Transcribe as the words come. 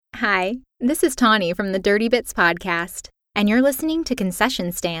Hi, this is Tawny from the Dirty Bits podcast, and you're listening to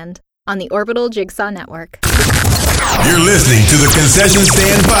Concession Stand on the Orbital Jigsaw Network. You're listening to the Concession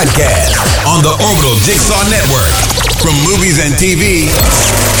Stand podcast on the Orbital Jigsaw Network. From movies and TV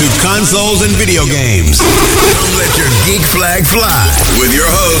to consoles and video games. Don't let your geek flag fly with your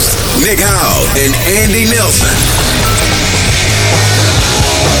hosts, Nick Howell and Andy Nelson.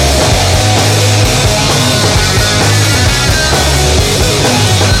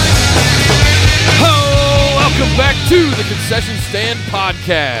 Welcome back to the Concession Stand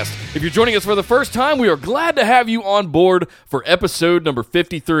podcast. If you're joining us for the first time, we are glad to have you on board for episode number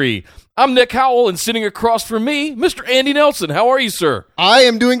 53. I'm Nick Howell, and sitting across from me, Mr. Andy Nelson. How are you, sir? I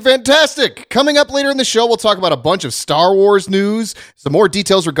am doing fantastic. Coming up later in the show, we'll talk about a bunch of Star Wars news, some more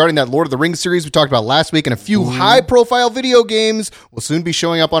details regarding that Lord of the Rings series we talked about last week, and a few high-profile video games will soon be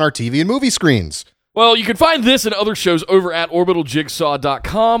showing up on our TV and movie screens. Well, you can find this and other shows over at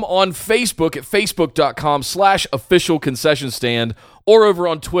orbitaljigsaw.com, on Facebook at facebook.com/official concession stand, or over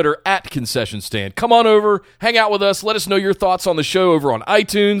on Twitter at concession stand. Come on over, hang out with us, let us know your thoughts on the show over on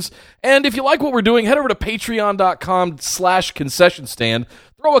iTunes. And if you like what we're doing, head over to patreon.com/concession stand,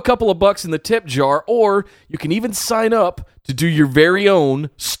 throw a couple of bucks in the tip jar, or you can even sign up to do your very own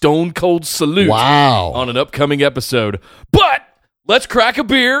Stone Cold Salute on an upcoming episode. But let's crack a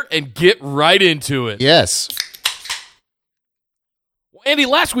beer and get right into it. Yes. Well, Andy,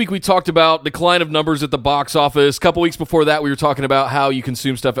 last week we talked about decline of numbers at the box office. A couple weeks before that, we were talking about how you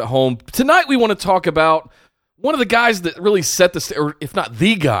consume stuff at home. Tonight, we want to talk about one of the guys that really set the, or if not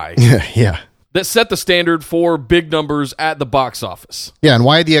the guy, that set the standard for big numbers at the box office. Yeah, and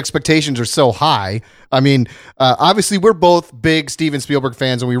why the expectations are so high. I mean, obviously, we're both big Steven Spielberg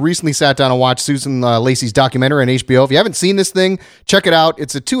fans, and we recently sat down and watched Susan Lacey's documentary on HBO. If you haven't seen this thing, check it out.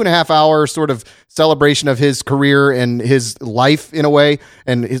 It's a 2.5-hour sort of celebration of his career and his life in a way,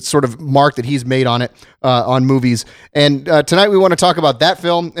 and it's sort of mark that he's made on it, on movies. And tonight we want to talk about that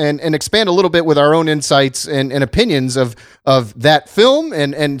film and expand a little bit with our own insights and opinions of that film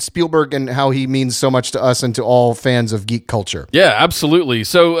and Spielberg and how he means so much to us and to all fans of geek culture. Yeah, absolutely.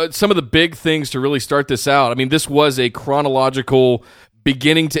 So some of the big things to really start this out, I mean, this was a chronological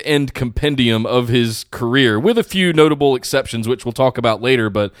beginning to end compendium of his career, with a few notable exceptions, which we'll talk about later.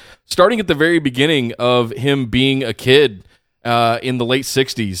 But starting at the very beginning of him being a kid in the late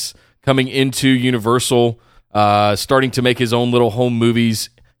 60s, coming into Universal, starting to make his own little home movies.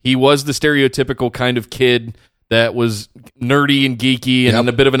 He was the stereotypical kind of kid that was nerdy and geeky and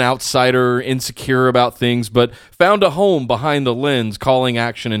a bit of an outsider, insecure about things, but found a home behind the lens, calling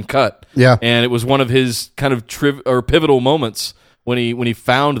action and cut. Yeah. And it was one of his kind of pivotal moments when he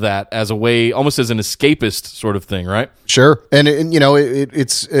found that as a way, almost as an escapist sort of thing, right? Sure. And you know,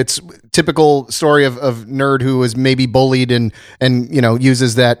 it's typical story of nerd who is maybe bullied and you know,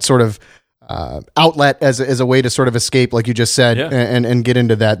 uses that sort of outlet as a way to sort of escape, like you just said, and get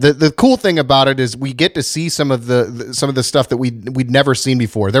into that. The cool thing about it is we get to see some of the stuff that we'd never seen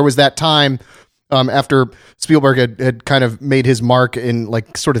before. There was that time after Spielberg had kind of made his mark in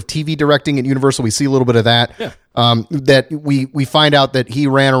like sort of TV directing at Universal. We see a little bit of that. Yeah. That we find out that he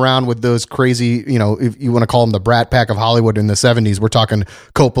ran around with those crazy, you know, if you want to call them the Brat Pack of Hollywood in the 70s. We're talking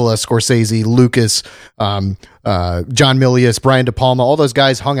Coppola, Scorsese, Lucas, John Milius, Brian De Palma. All those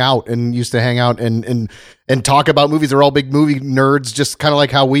guys hung out and used to hang out and talk about movies. They're all big movie nerds, just kind of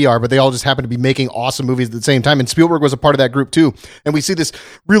like how we are, but they all just happen to be making awesome movies at the same time. And Spielberg was a part of that group too. And we see this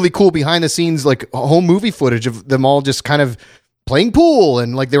really cool behind the scenes, like home movie footage of them all just kind of playing pool,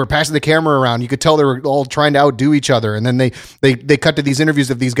 and like they were passing the camera around. You could tell they were all trying to outdo each other. And then they cut to these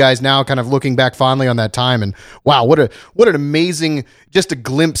interviews of these guys now kind of looking back fondly on that time. And wow, what an amazing, just a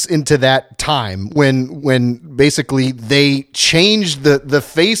glimpse into that time when basically they changed the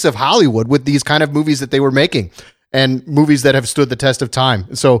face of Hollywood with these kind of movies that they were making, and movies that have stood the test of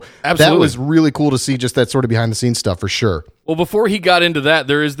time. So That was really cool to see, just that sort of behind the scenes stuff for sure. Well, before he got into that,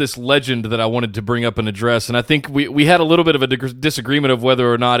 there is this legend that I wanted to bring up and address, and I think we had a little bit of a disagreement of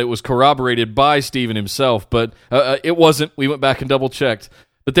whether or not it was corroborated by Steven himself, but it wasn't. We went back and double-checked.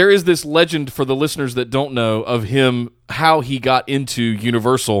 But there is this legend, for the listeners that don't know, of him, how he got into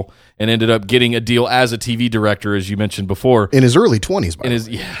Universal and ended up getting a deal as a TV director, as you mentioned before. In his early 20s, by the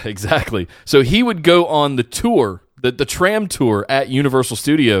way. Yeah, exactly. So he would go on the tour, the tram tour at Universal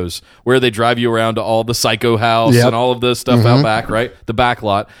Studios, where they drive you around to all the Psycho House and all of the stuff out back, right? The back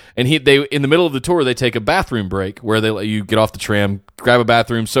lot. And they in the middle of the tour, they take a bathroom break where they let you get off the tram, grab a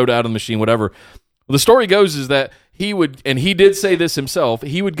bathroom, soda out of the machine, whatever. Well, the story goes is that he would, and he did say this himself,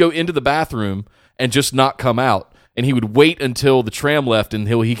 he would go into the bathroom and just not come out. And he would wait until the tram left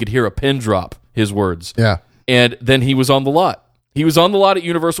until he could hear a pin drop, his words. Yeah. And then he was on the lot. He was on the lot at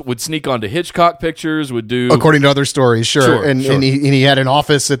Universal, would sneak onto Hitchcock Pictures, would do... According to other stories, sure. And he had an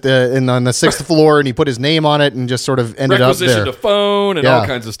office on the 6th floor, and he put his name on it and just sort of ended up there. Requisitioned a phone and all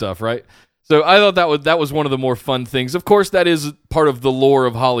kinds of stuff, right? So I thought that was one of the more fun things. Of course, that is part of the lore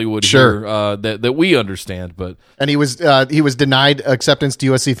of Hollywood here, that we understand. And he was denied acceptance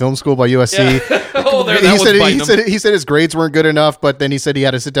to USC Film School by USC. Yeah. He said his grades weren't good enough, but then he said he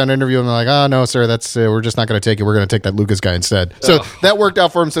had a sit down interview, and they're like, "Oh no, sir, that's we're just not going to take it. We're going to take that Lucas guy instead." So that worked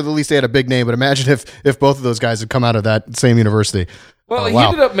out for him. So at least they had a big name. But imagine if both of those guys had come out of that same university. Well, he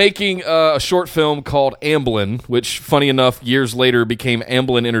ended up making a short film called Amblin, which, funny enough, years later became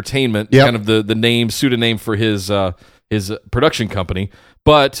Amblin Entertainment, kind of the name, pseudonym for his production company.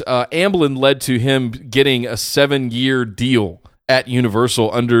 But Amblin led to him getting a 7-year deal at Universal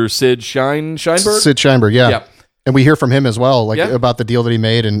under Sid Sheinberg? Sid Sheinberg, yeah. And we hear from him as well, about the deal that he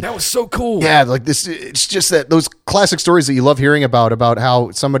made, and that was so cool. Yeah, like this. It's just that those classic stories that you love hearing about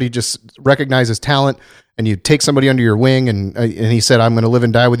how somebody just recognizes talent, and you take somebody under your wing, and he said, "I'm going to live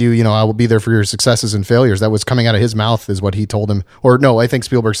and die with you. You know, I will be there for your successes and failures." That was coming out of his mouth, is what he told him. Or no, I think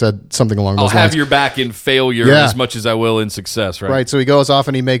Spielberg said something along those lines. I'll have your back in failure as much as I will in success, right? Right. So he goes off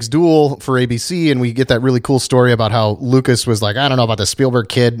and he makes Duel for ABC, and we get that really cool story about how Lucas was like, "I don't know about the Spielberg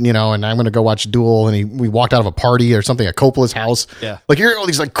kid, you know, and I'm going to go watch Duel," and we walked out of a party or something at Coppola's house. Yeah. Like, you hear all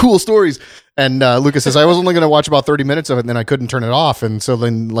these like cool stories. And Lucas says, I was only going to watch about 30 minutes of it, and then I couldn't turn it off. And so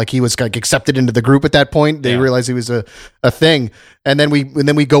then, like, he was like accepted into the group at that point. They realized he was a thing. And then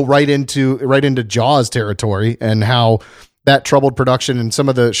we go right into Jaws territory, and how that troubled production and some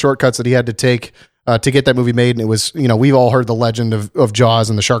of the shortcuts that he had to take to get that movie made. And it was, you know, we've all heard the legend of Jaws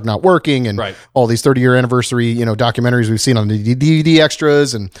and the shark not working, and all these 30-year anniversary, you know, documentaries we've seen on the DVD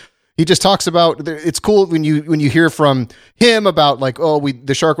extras. And he just talks about, it's cool when you hear from him about like,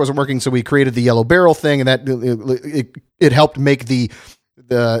 the shark wasn't working, so we created the yellow barrel thing, and that it helped make the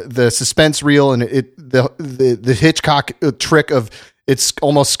suspense real, and the Hitchcock trick of it's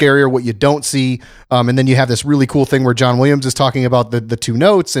almost scarier what you don't see. And then you have this really cool thing where John Williams is talking about the two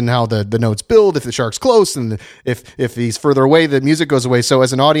notes and how the notes build if the shark's close, and if he's further away, the music goes away. So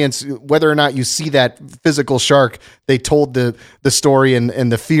as an audience, whether or not you see that physical shark, they told the story,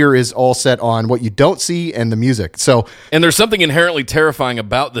 and the fear is all set on what you don't see and the music. So, and there's something inherently terrifying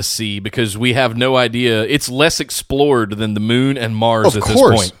about the sea, because we have no idea. It's less explored than the moon and Mars at this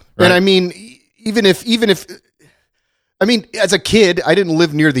point. Right? And I mean, even if I mean, as a kid, I didn't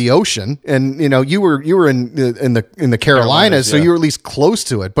live near the ocean, and you know, you were in the Carolinas, so you were at least close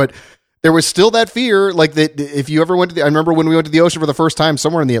to it. But there was still that fear, like that. If you ever went to I remember when we went to the ocean for the first time,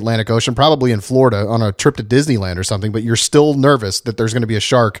 somewhere in the Atlantic Ocean, probably in Florida, on a trip to Disneyland or something. But you're still nervous that there's going to be a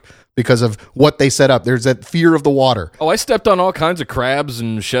shark because of what they set up. There's that fear of the water. Oh, I stepped on all kinds of crabs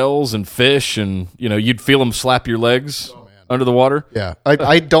and shells and fish, and you know, you'd feel them slap your legs. Under the water? Yeah.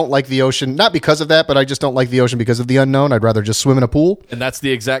 I don't like the ocean, not because of that, but I just don't like the ocean because of the unknown. I'd rather just swim in a pool. And that's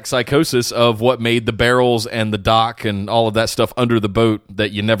the exact psychosis of what made the barrels and the dock and all of that stuff under the boat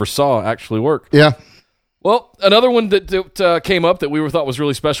that you never saw actually work. Yeah. Well, another one that came up that we thought was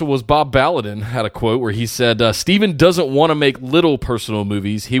really special was Bob Baladan had a quote where he said, Steven doesn't want to make little personal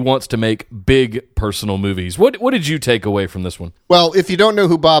movies. He wants to make big personal movies. What did you take away from this one? Well, if you don't know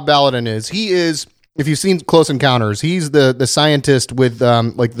who Bob Baladan is, he is... If you've seen Close Encounters, he's the scientist with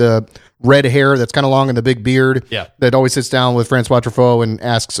like the red hair that's kind of long and the big beard. Yeah. That always sits down with Francois Truffaut and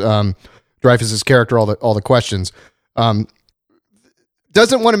asks Dreyfuss's character all the questions.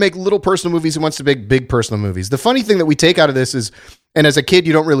 Doesn't want to make little personal movies. He wants to make big personal movies. The funny thing that we take out of this is, and as a kid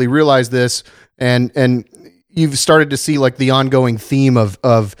you don't really realize this, and you've started to see like the ongoing theme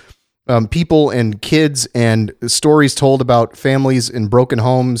of people and kids and stories told about families in broken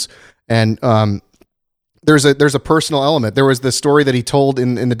homes, and there's a personal element. There was the story that he told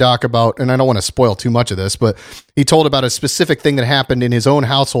in the doc about, and I don't want to spoil too much of this, but he told about a specific thing that happened in his own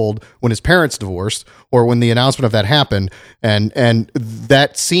household when his parents divorced, or when the announcement of that happened. And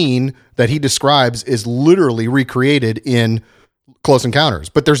that scene that he describes is literally recreated in Close Encounters,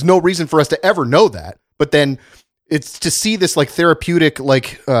 but there's no reason for us to ever know that. But then it's to see this like therapeutic,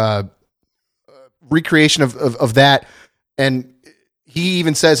 like, recreation of that. And he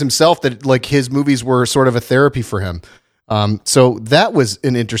even says himself that like his movies were sort of a therapy for him. So that was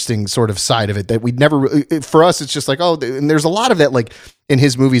an interesting sort of side of it that we'd never, for us, it's just like, oh, and there's a lot of that, like in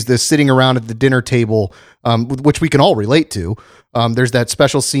his movies, this sitting around at the dinner table, which we can all relate to. There's that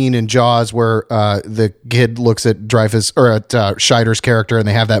special scene in Jaws where the kid looks at Dreyfuss or at Scheider's character, and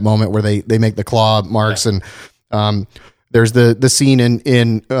they have that moment where they make the claw marks. Yeah. And there's the scene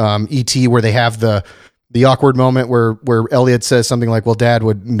in E.T. where they have the the awkward moment where Elliot says something like, well, Dad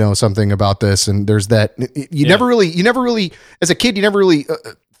would know something about this. And there's that, you never really, as a kid, you never really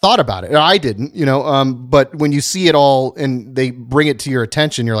thought about it. I didn't, but when you see it all and they bring it to your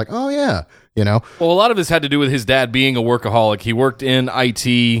attention, you're like, oh yeah, Well, a lot of this had to do with his dad being a workaholic. He worked in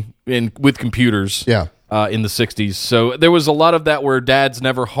IT with computers in the 60s. So there was a lot of that where dad's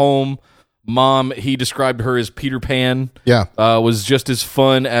never home. Mom, he described her as Peter Pan. Was just as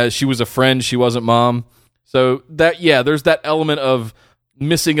fun as she was a friend. She wasn't mom. So there's that element of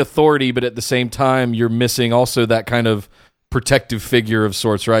missing authority, but at the same time, you're missing also that kind of protective figure of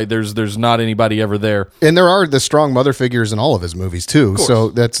sorts, right? There's not anybody ever there. And there are the strong mother figures in all of his movies too. So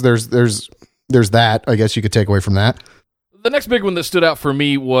there's that, I guess you could take away from that. The next big one that stood out for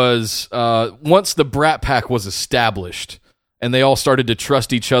me was once the Brat Pack was established and they all started to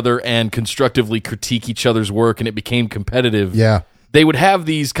trust each other and constructively critique each other's work and it became competitive. Yeah. They would have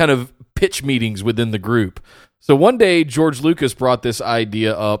these kind of pitch meetings within the group. So one day, George Lucas brought this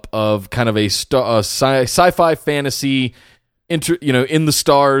idea up of kind of a sci-fi fantasy, in the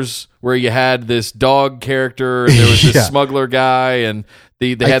stars, where you had this dog character, and there was this smuggler guy, and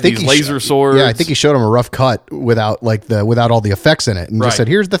they had these laser swords. Yeah, I think he showed him a rough cut without all the effects in it, and just said,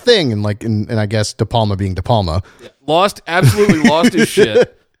 "Here's the thing," and I guess De Palma being De Palma, absolutely lost his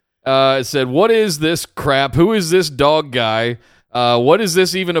shit. It said, "What is this crap? Who is this dog guy? What is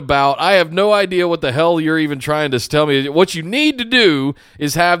this even about? I have no idea what the hell you're even trying to tell me. What you need to do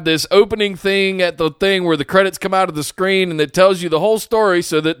is have this opening thing at the thing where the credits come out of the screen and it tells you the whole story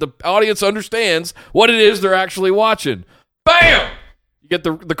so that the audience understands what it is they're actually watching." Bam! You get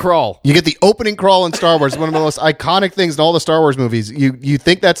the crawl. You get the opening crawl in Star Wars, one of the most iconic things in all the Star Wars movies. You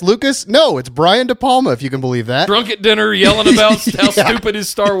think that's Lucas? No, it's Brian De Palma, if you can believe that. Drunk at dinner, yelling about how stupid his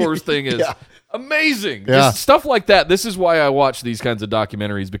Star Wars thing is. Yeah. Amazing. Just stuff like that. This is why I watch these kinds of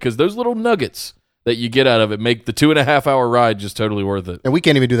documentaries, because those little nuggets that you get out of it make the 2.5 hour ride just totally worth it. And we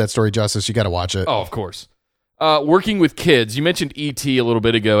can't even do that story justice. You got to watch it. Oh, of course. Working with kids. You mentioned E.T. a little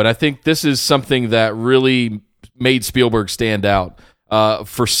bit ago, and I think this is something that really made Spielberg stand out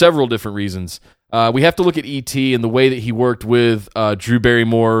for several different reasons. We have to look at E.T. and the way that he worked with Drew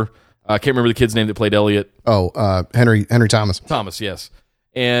Barrymore. I can't remember the kid's name that played Elliot. Oh, Henry Thomas. Thomas, yes.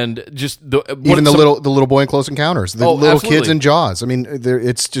 And just the little boy in Close Encounters, the little absolutely. kids in Jaws. I mean,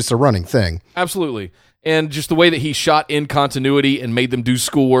 it's just a running thing. Absolutely. And just the way that he shot in continuity and made them do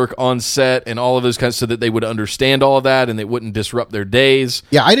schoolwork on set and all of those kinds, so that they would understand all of that and it wouldn't disrupt their days.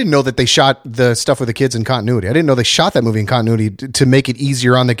 Yeah, I didn't know that they shot the stuff with the kids in continuity. I didn't know they shot that movie in continuity to make it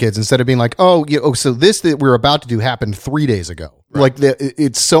easier on the kids, instead of being like, so this that we're about to do happened 3 days ago. Right. Like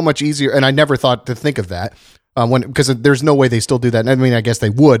it's so much easier, and I never thought to think of that. Because there's no way they still do that. I mean, I guess they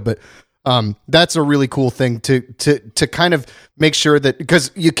would, but that's a really cool thing to kind of make sure that, because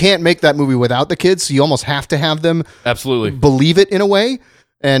you can't make that movie without the kids, so you almost have to have them absolutely believe it in a way.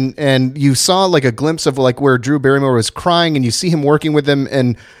 And you saw like a glimpse of like where Drew Barrymore was crying, and you see him working with them,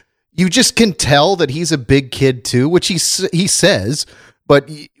 and you just can tell that he's a big kid too, which he says, but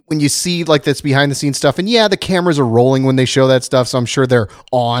when you see like this behind the scenes stuff, and the cameras are rolling when they show that stuff, so I'm sure they're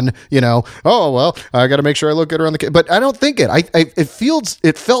on, oh, well, I got to make sure I look good around the kid. But I don't think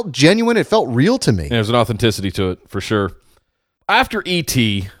it felt genuine. It felt real to me. There's an authenticity to it for sure. After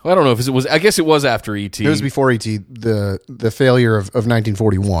E.T., I don't know if it was, I guess it was after E.T. It was before E.T., the failure of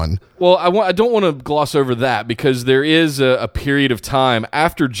 1941. Well, I don't want to gloss over that, because there is a period of time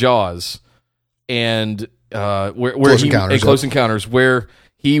after Jaws and Close Encounters, where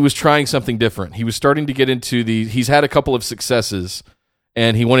he was trying something different. He was starting to get into he's had a couple of successes,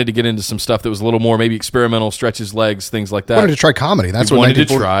 and he wanted to get into some stuff that was a little more maybe experimental, stretch his legs, things like that. He wanted to try comedy. He wanted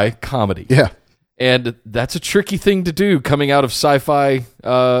to try comedy. Yeah. And that's a tricky thing to do coming out of sci-fi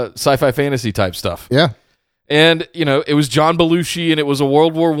fantasy type stuff. Yeah. And, it was John Belushi, and it was a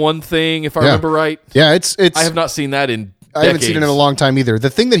World War I thing, if I remember right. Yeah, it's. I have not seen that in decades. I haven't seen it in a long time either. The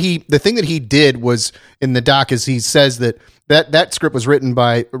thing that he did was, in the doc, is he says that script was written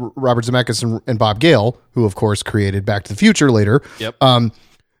by Robert Zemeckis and Bob Gale, who of course created Back to the Future later. Yep.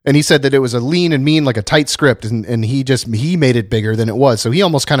 And he said that it was a lean and mean, like a tight script, and he made it bigger than it was. So he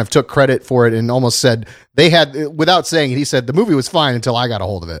almost kind of took credit for it and almost said without saying it, he said the movie was fine until I got a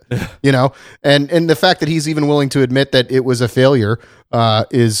hold of it. And the fact that he's even willing to admit that it was a failure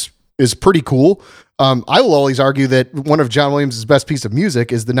is pretty cool. I will always argue that one of John Williams' best piece of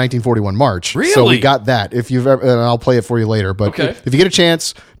music is the 1941 March. Really? So we got that. If you've ever, and I'll play it for you later. But if you get a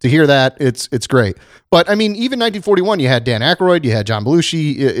chance to hear that, it's great. But I mean, even 1941, you had Dan Aykroyd, you had John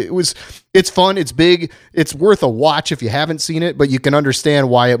Belushi. It's fun, it's big, it's worth a watch if you haven't seen it. But you can understand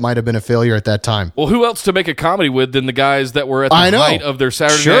why it might have been a failure at that time. Well, who else to make a comedy with than the guys that were at the height of their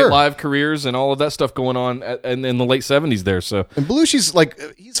Saturday Night Live careers and all of that stuff going on in the late 70s there. So, and Belushi's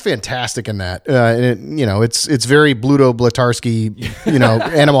he's fantastic in that. It's very Bluto Blatarsky,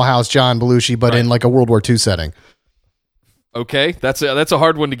 Animal House John Belushi, but in like a World War II setting. Okay, that's a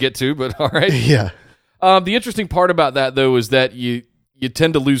hard one to get to, but all right. Yeah. The interesting part about that, though, is that you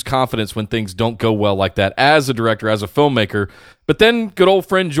tend to lose confidence when things don't go well like that as a director, as a filmmaker. But then good old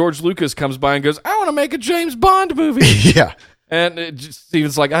friend George Lucas comes by and goes, I want to make a James Bond movie. Yeah. And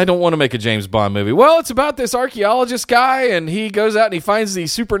Steven's like, I don't want to make a James Bond movie. Well, it's about this archaeologist guy, and he goes out and he finds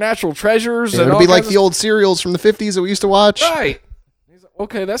these supernatural treasures. Yeah, and it'll be like the old serials from the 50s that we used to watch. Right. He's like,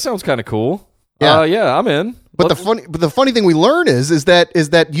 okay, that sounds kind of cool. Yeah. I'm in. But the funny thing we learn is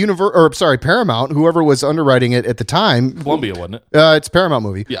that Paramount, whoever was underwriting it at the time, Columbia, wasn't it? It's a Paramount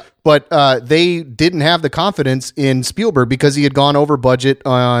movie. Yeah. But they didn't have the confidence in Spielberg because he had gone over budget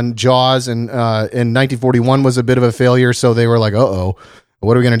on Jaws, and 1941 was a bit of a failure. So they were like, "Uh-oh,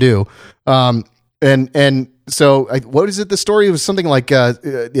 what are we going to do?" So what is it? The story was something like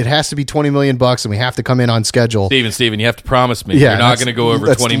it has to be $20 million, and we have to come in on schedule. Steven, you have to promise me you're not going to go over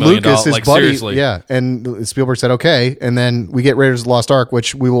 $20 million. Like, buddy, seriously. Yeah. And Spielberg said, okay. And then we get Raiders of the Lost Ark,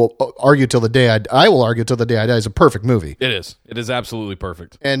 which we will argue till the day I will argue till the day I die is a perfect movie. It is. It is absolutely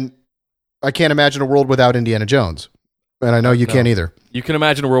perfect. And I can't imagine a world without Indiana Jones. And I know you can't either. You can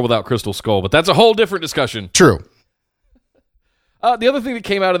imagine a world without Crystal Skull, but that's a whole different discussion. True. The other thing that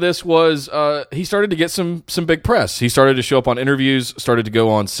came out of this was he started to get some big press. He started to show up on interviews, started to go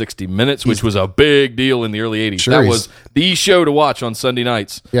on 60 Minutes, which was a big deal in the early 80s. Sure, that was the show to watch on Sunday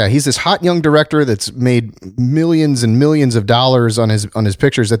nights. Yeah, he's this hot young director that's made millions and millions of dollars on his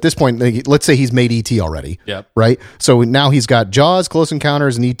pictures. At this point, let's say he's made E.T. already. Yep. Right? So now he's got Jaws, Close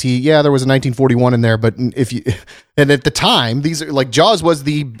Encounters, and E.T. Yeah, there was a 1941 in there, but and at the time, these are like Jaws was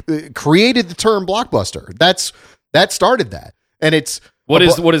created the term blockbuster. That started that. And it's what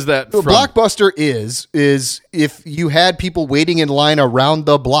is that from? Blockbuster is if you had people waiting in line around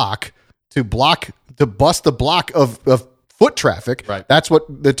the block to bust the block of foot traffic. Right. That's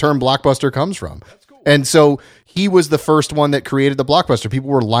what the term blockbuster comes from. That's cool. And so he was the first one that created the blockbuster.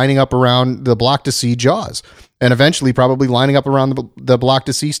 People were lining up around the block to see Jaws, and eventually probably lining up around the block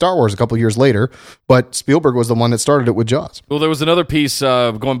to see Star Wars a couple years later. But Spielberg was the one that started it with Jaws. Well, there was another piece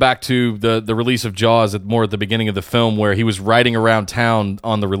going back to the release of Jaws at the beginning of the film where he was riding around town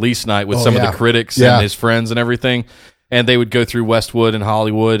on the release night with some of the critics and his friends and everything. And they would go through Westwood and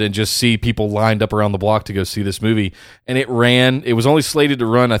Hollywood and just see people lined up around the block to go see this movie. And it was only slated to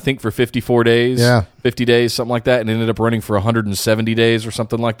run, I think, for 54 days, 50 days, something like that. And it ended up running for 170 days or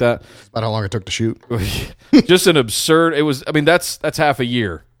something like that. That's about how long it took to shoot. Just an absurd, that's half a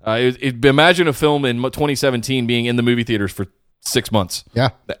year. Imagine a film in 2017 being in the movie theaters for 6 months. Yeah.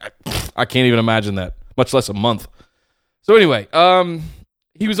 I can't even imagine that, much less a month. So anyway,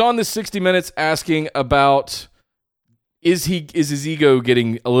 he was on this 60 Minutes asking about... Is his ego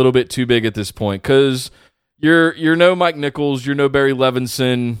getting a little bit too big at this point? Because you're no Mike Nichols, you're no Barry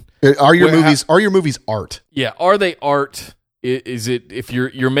Levinson. Are your movies art? Yeah, are they art? Is it if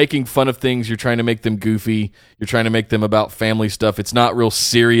you're making fun of things, you're trying to make them goofy, you're trying to make them about family stuff. It's not real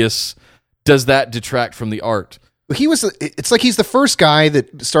serious. Does that detract from the art? It's like he's the first guy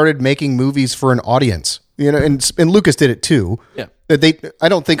that started making movies for an audience. And Lucas did it too. Yeah. I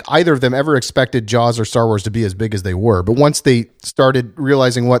don't think either of them ever expected Jaws or Star Wars to be as big as they were. But once they started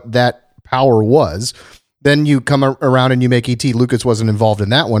realizing what that power was, then you come around and you make E.T. Lucas wasn't involved in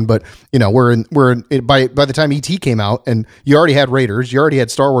that one, but by the time E.T. came out, and you already had Raiders, you already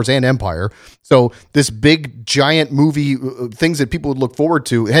had Star Wars and Empire. So this big giant movie, things that people would look forward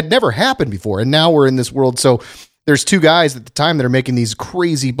to, had never happened before, and now we're in this world. So there's two guys at the time that are making these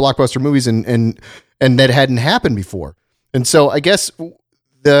crazy blockbuster movies, and that hadn't happened before. And so I guess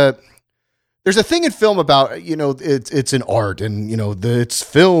there's a thing in film about, it's an art and, it's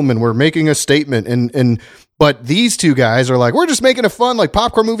film and we're making a statement. But these two guys are like, we're just making a fun, like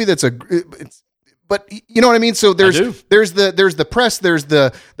popcorn movie. But you know what I mean? So there's the press, there's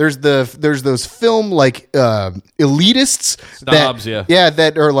those film like elitists, snobs,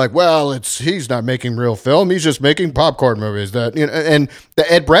 that are like, well, he's not making real film, he's just making popcorn movies. And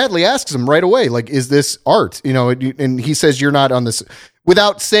Ed Bradley asks him right away, like, is this art? And he says you're not on this,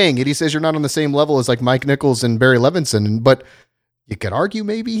 without saying it. He says you're not on the same level as like Mike Nichols and Barry Levinson, but You could argue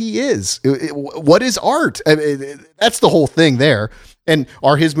maybe he is. What is art? I mean, that's the whole thing there. And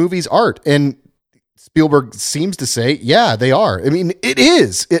are his movies art? And Spielberg seems to say, yeah, they are. I mean, it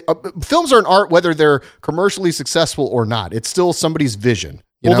is. Films are an art whether they're commercially successful or not. It's still somebody's vision.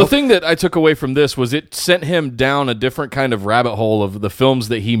 Well, the thing that I took away from this was it sent him down a different kind of rabbit hole of the films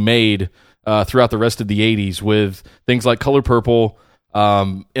that he made throughout the rest of the 80s with things like Color Purple,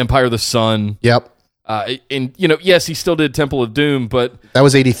 Empire of the Sun. Yep. And, yes, he still did Temple of Doom, but... That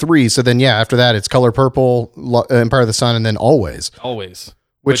was 83, so then, after that, it's Color Purple, Empire of the Sun, and then Always.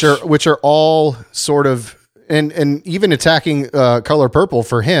 Which are all sort of... And even attacking Color Purple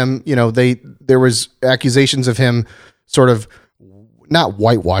for him, there was accusations of him sort of... not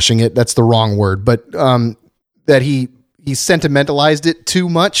whitewashing it, that's the wrong word, but that he sentimentalized it too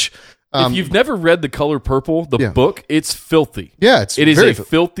much. If you've never read The Color Purple, the book, it's filthy. Yeah, it is a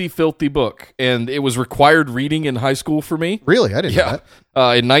filthy, filthy book, and it was required reading in high school for me. Really? I didn't know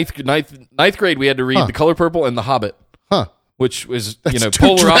that. In ninth grade, we had to read The Color Purple and The Hobbit. Which was,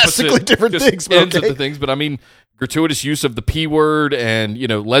 polar opposite different things, ends of the things, but I mean, gratuitous use of the P word and,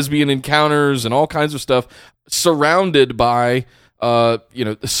 lesbian encounters and all kinds of stuff surrounded by...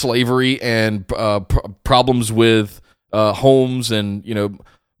 slavery and problems with homes and,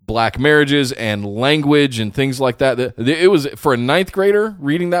 black marriages and language and things like that. It was, for a ninth grader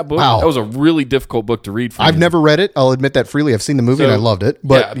reading that book, that was a really difficult book to read for me. I've never read it. I'll admit that freely. I've seen the movie and I loved it.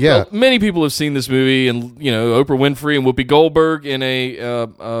 But well, many people have seen this movie and, Oprah Winfrey and Whoopi Goldberg in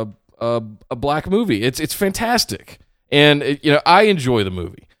a black movie. It's fantastic. And, I enjoy the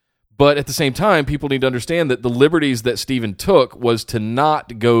movie. But at the same time, people need to understand that the liberties that Stephen took was to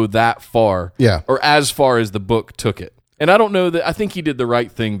not go that far, or as far as the book took it. And I don't know that. I think he did the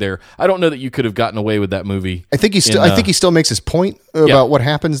right thing there. I don't know that you could have gotten away with that movie. I think he still makes his point about what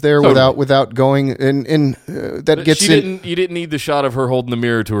happens there without going and that gets. You didn't need the shot of her holding the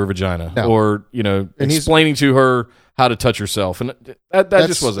mirror to her vagina, or explaining to her how to touch herself, and that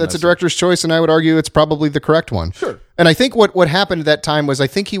just wasn't. That's a director's choice, and I would argue it's probably the correct one. Sure. And I think what happened at that time was I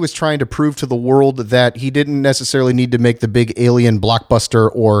think he was trying to prove to the world that he didn't necessarily need to make the big alien blockbuster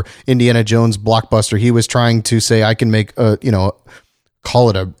or Indiana Jones blockbuster. He was trying to say, I can make call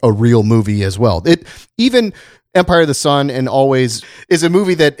it a real movie as well. Even Empire of the Sun and Always is a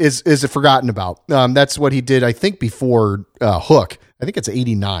movie that is forgotten about. That's what he did, I think, before Hook. I think it's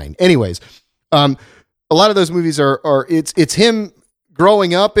 89. Anyways, a lot of those movies it's him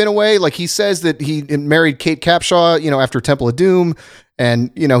growing up in a way. Like he says that he married Kate Capshaw, after Temple of Doom.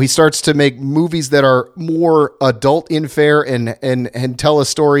 And, he starts to make movies that are more adult in fare and tell a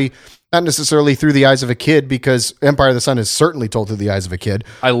story, not necessarily through the eyes of a kid, because Empire of the Sun is certainly told through the eyes of a kid.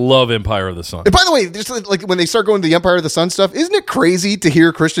 I love Empire of the Sun. And by the way, just like when they start going to the Empire of the Sun stuff, isn't it crazy to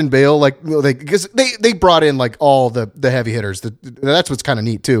hear Christian Bale, because they brought in like all the heavy hitters. That's what's kind of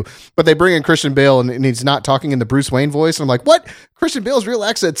neat too. But they bring in Christian Bale and he's not talking in the Bruce Wayne voice. And I'm like, what? Christian Bale's real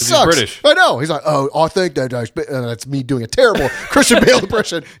accent sucks. He's British. I know. He's like, I think that's me doing a terrible Christian Bale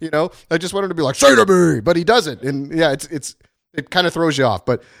impression. I just want him to be like, say to me, but he doesn't. And yeah, it kind of throws you off,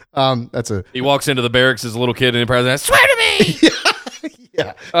 but he walks into the barracks as a little kid and Empire swear to me.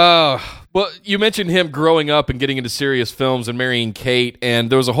 Yeah. Well, you mentioned him growing up and getting into serious films and marrying Kate, and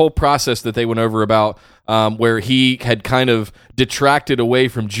there was a whole process that they went over about where he had kind of detracted away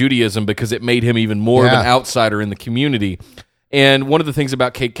from Judaism because it made him even more of an outsider in the community. And one of the things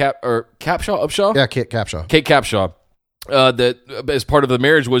about Kate Capshaw? Yeah, Kate Capshaw. Kate Capshaw. That as part of the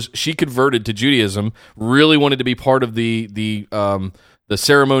marriage was she converted to Judaism, really wanted to be part of the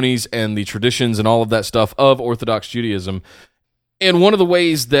ceremonies and the traditions and all of that stuff of Orthodox Judaism. And one of the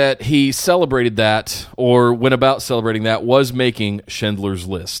ways that he celebrated that or went about celebrating that was making Schindler's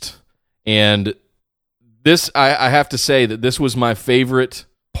List. And this, I have to say that this was my favorite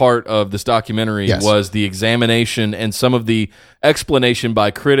part of this documentary was the examination and some of the explanation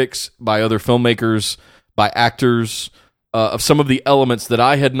by critics, by other filmmakers, by actors, of some of the elements that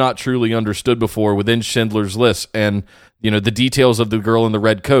I had not truly understood before within Schindler's List, and the details of the girl in the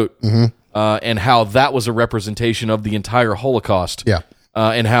red coat, and how that was a representation of the entire Holocaust,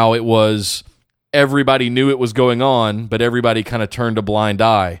 and how it was everybody knew it was going on, but everybody kind of turned a blind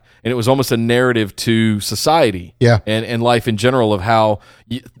eye, and it was almost a narrative to society, and life in general of how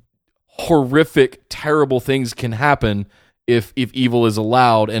horrific, terrible things can happen if evil is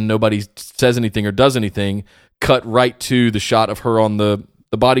allowed and nobody says anything or does anything. Cut right to the shot of her on the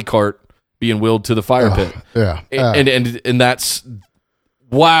body cart being wheeled to the fire pit. And that's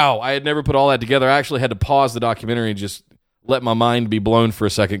wow. I had never put all that together. I actually had to pause the documentary and just let my mind be blown for a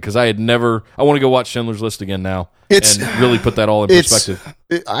second because I want to go watch Schindler's List again now and really put that all in perspective.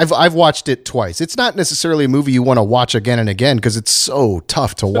 I've watched it twice. It's not necessarily a movie you want to watch again and again because it's so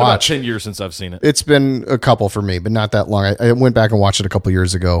tough to watch. About 10 years since I've seen it. It's been a couple for me, but not that long. I went back and watched it a couple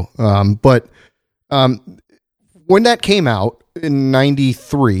years ago. But when that came out in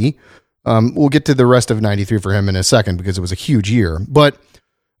 93, we'll get to the rest of 93 for him in a second because it was a huge year. But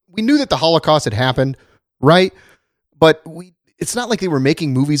we knew that the Holocaust had happened, right? But it's not like they were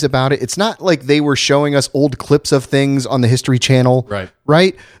making movies about it. It's not like they were showing us old clips of things on the History Channel.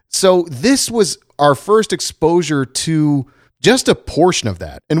 Right. So this was our first exposure to just a portion of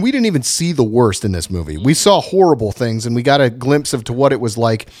that. And we didn't even see the worst in this movie. We saw horrible things and we got a glimpse of to what it was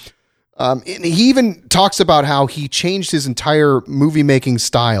like. And he even talks about how he changed his entire movie making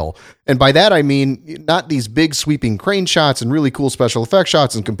style. And by that, I mean, not these big sweeping crane shots and really cool special effects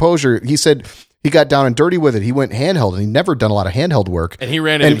shots and composure. He said he got down and dirty with it. He went handheld and he never done a lot of handheld work. And he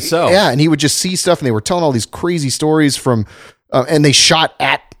ran it himself. Yeah. And he would just see stuff and they were telling all these crazy stories from, and they shot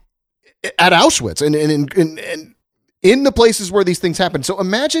at Auschwitz and in the places where these things happen. So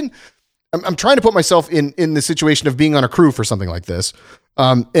imagine, I'm trying to put myself in the situation of being on a crew for something like this.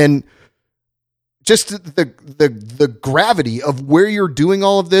 And just the gravity of where you're doing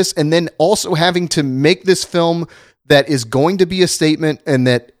all of this, and then also having to make this film that is going to be a statement and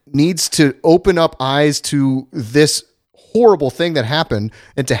that needs to open up eyes to this horrible thing that happened,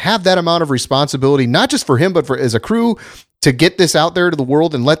 and to have that amount of responsibility, not just for him, but for as a crew to get this out there to the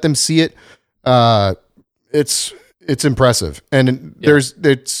world and let them see it. It's impressive. And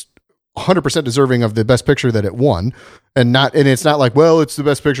it's 100% deserving of the best picture that it won, and it's not like, well, it's the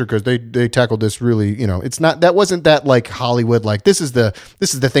best picture because they tackled this really, it's not, that wasn't that like Hollywood, like this is the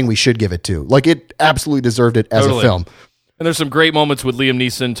thing we should give it to. Like it absolutely deserved it as a film. And there's some great moments with Liam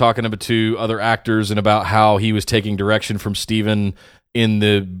Neeson talking about to other actors and about how he was taking direction from Steven in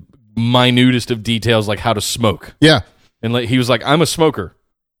the minutest of details, like how to smoke. Yeah. And he was like, I'm a smoker.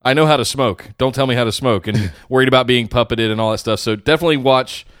 I know how to smoke. Don't tell me how to smoke. And worried about being puppeted and all that stuff. So definitely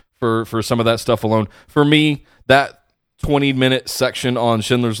watch for some of that stuff alone. For me, that 20-minute section on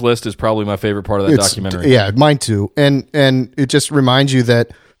Schindler's List is probably my favorite part of that documentary. Yeah, mine too. And it just reminds you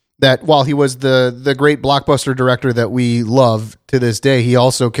that while he was the great blockbuster director that we love to this day, he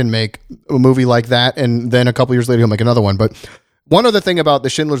also can make a movie like that, and then a couple years later he'll make another one. But one other thing about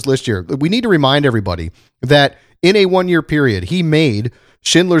the Schindler's List year, we need to remind everybody that in a 1-year period, he made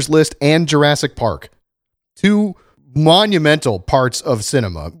Schindler's List and Jurassic Park, two monumental parts of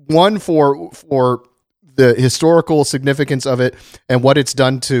cinema. One for the historical significance of it and what it's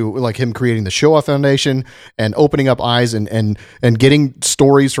done to, like, him creating the Shoah Foundation and opening up eyes and getting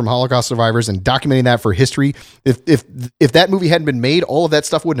stories from Holocaust survivors and documenting that for history. If that movie hadn't been made, all of that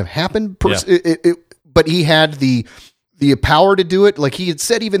stuff wouldn't have happened. But he had the power to do it. Like he had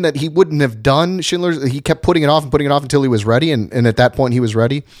said even that he wouldn't have done Schindler's. He kept putting it off until he was ready. And at that point he was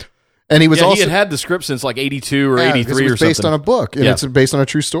ready. And he was also, he had the script since like 82 or 83 or something. It's based on a book, and it's based on a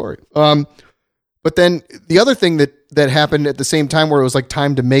true story. But then the other thing that happened at the same time where it was like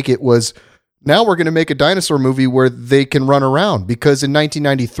time to make it was, now we're going to make a dinosaur movie where they can run around, because in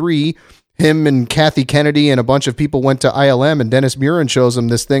 1993, him and Kathy Kennedy and a bunch of people went to ILM, and Dennis Muren shows them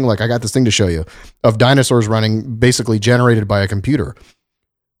this thing, like, I got this thing to show you, of dinosaurs running, basically generated by a computer.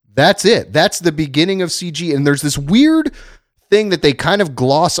 That's it. That's the beginning of CG. And there's this weird thing that they kind of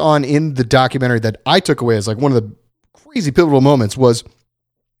gloss on in the documentary that I took away as like one of the crazy pivotal moments was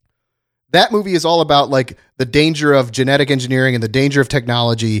that movie is all about like the danger of genetic engineering and the danger of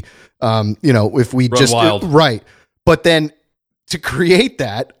technology. If we Run wild. Right. But then to create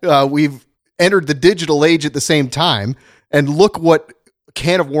that, we've entered the digital age at the same time, and look what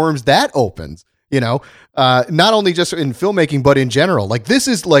can of worms that opens, not only just in filmmaking, but in general. Like this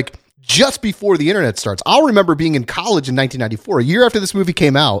is like just before the internet starts. I'll remember being in college in 1994, a year after this movie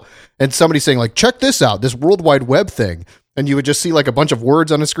came out, and somebody saying like, check this out, this World Wide Web thing. And you would just see like a bunch of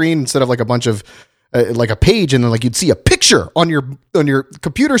words on a screen instead of like a bunch of like a page. And then like you'd see a picture on your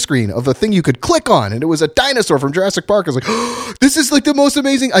computer screen of a thing you could click on. And it was a dinosaur from Jurassic Park. I was like, oh, this is like the most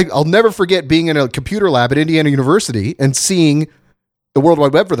amazing. I'll never forget being in a computer lab at Indiana University and seeing the World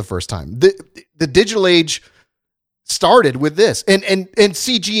Wide Web for the first time. The digital age started with this and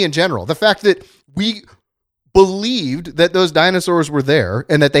CG in general. The fact that we believed that those dinosaurs were there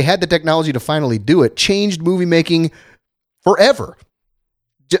and that they had the technology to finally do it changed movie making forever.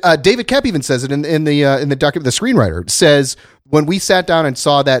 David Koepp even says it in the document. The screenwriter says when we sat down and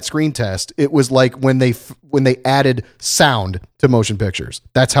saw that screen test, it was like when they added sound to motion pictures.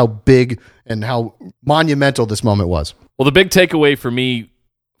 That's how big and how monumental this moment was. Well, the big takeaway for me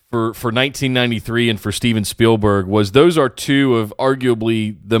for 1993 and for Steven Spielberg was those are two of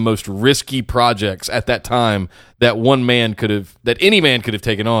arguably the most risky projects at that time that any man could have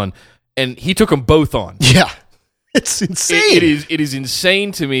taken on, and he took them both on. Yeah. It's insane. It is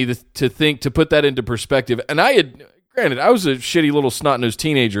insane to me to put that into perspective. And I was a shitty little snot-nosed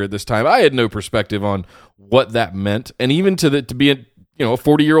teenager at this time. I had no perspective on what that meant. And even to be a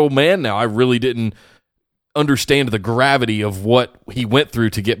 40-year-old man now, I really didn't understand the gravity of what he went through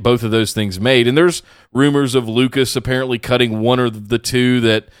to get both of those things made. And there's rumors of Lucas apparently cutting one or the two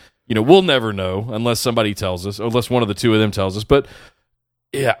that, we'll never know unless somebody tells us, or unless one of the two of them tells us. But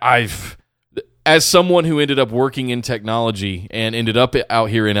yeah, as someone who ended up working in technology and ended up out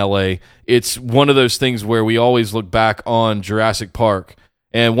here in LA, it's one of those things where we always look back on Jurassic Park.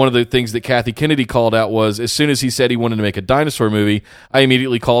 And one of the things that Kathy Kennedy called out was, as soon as he said he wanted to make a dinosaur movie, I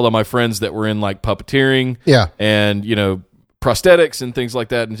immediately called on my friends that were in like puppeteering and, prosthetics and things like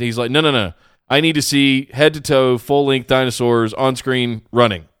that. And he's like, no. I need to see head to toe, full length dinosaurs on screen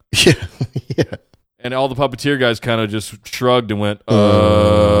running. Yeah. And all the puppeteer guys kind of just shrugged and went,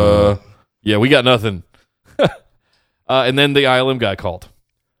 yeah, we got nothing. And then the ILM guy called.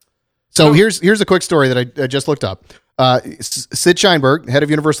 So here's a quick story that I just looked up. Sid Sheinberg, head of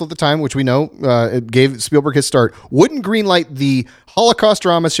Universal at the time, which we know gave Spielberg his start, wouldn't greenlight the Holocaust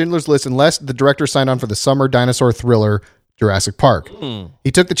drama Schindler's List unless the director signed on for the summer dinosaur thriller Jurassic Park. He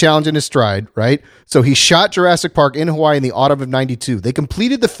took the challenge in his stride, right? So he shot Jurassic Park in Hawaii in the autumn of 92. They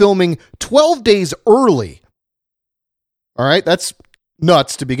completed the filming 12 days early. All right, that's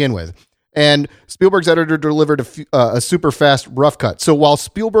nuts to begin with. And Spielberg's editor delivered a super fast rough cut. So while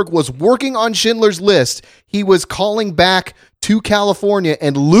Spielberg was working on Schindler's List, he was calling back to California,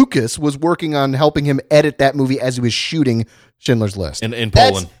 and Lucas was working on helping him edit that movie as he was shooting Schindler's List. In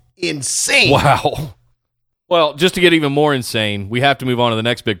Poland. That's insane. Wow. Well, just to get even more insane, we have to move on to the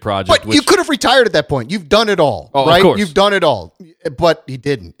next big project. But you could have retired at that point. You've done it all, right? Of course. You've done it all. But he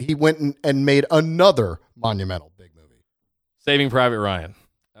didn't. He went and made another monumental big movie. Saving Private Ryan.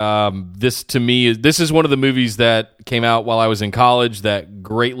 This to me is one of the movies that came out while I was in college that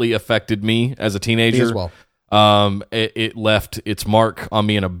greatly affected me as a teenager. Me as well. It left its mark on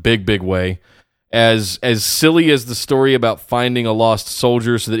me in a big, big way. As silly as the story about finding a lost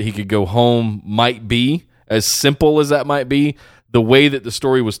soldier so that he could go home might be, as simple as that might be, the way that the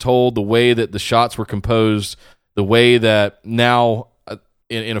story was told, the way that the shots were composed, the way that now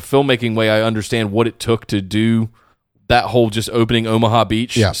in a filmmaking way I understand what it took to do that whole just opening Omaha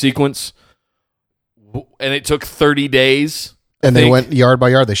Beach sequence. And it took 30 days. And they went yard by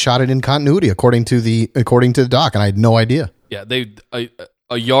yard. They shot it in continuity according to the doc, and I had no idea. Yeah,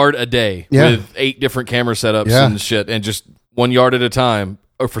 a yard a day with 8 different camera setups and shit, and just 1 yard at a time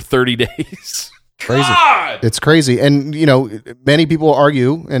for 30 days. Crazy. God! It's crazy. And many people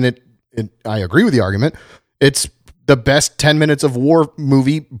argue, and I agree with the argument, it's the best 10 minutes of war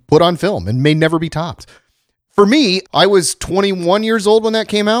movie put on film and may never be topped. For me, I was 21 years old when that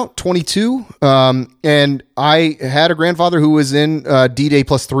came out, 22, and I had a grandfather who was in D-Day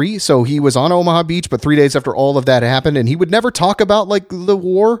 +3, so he was on Omaha Beach, but 3 days after all of that happened, and he would never talk about like the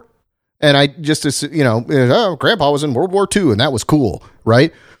war, and I just, Grandpa was in World War II, and that was cool,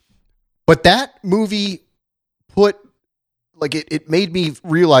 right? But that movie it made me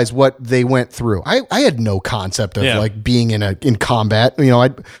realize what they went through. I had no concept of like being in combat.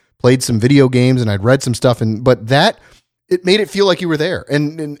 I'd played some video games and I'd read some stuff, but it made it feel like you were there.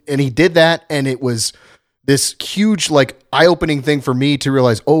 And he did that, and it was this huge, like, eye-opening thing for me to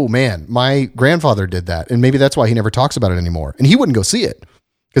realize, oh man, my grandfather did that. And maybe that's why he never talks about it anymore. And he wouldn't go see it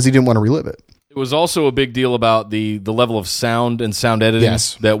because he didn't want to relive it. It was also a big deal about the level of sound and sound editing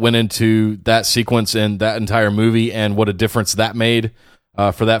that went into that sequence and that entire movie, and what a difference that made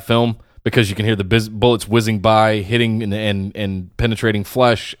for that film. Because you can hear the bullets whizzing by, hitting and penetrating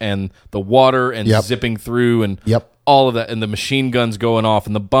flesh, and the water and zipping through, and all of that, and the machine guns going off,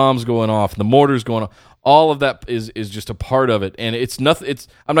 and the bombs going off, and the mortars going off. All of that is just a part of it, and it's nothing.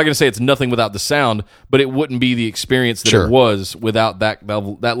 I'm not going to say it's nothing without the sound, but it wouldn't be the experience that it was without that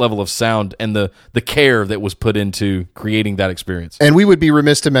level of sound and the care that was put into creating that experience. And we would be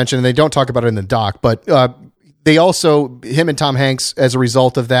remiss to mention, and they don't talk about it in the doc, but they also, him and Tom Hanks, as a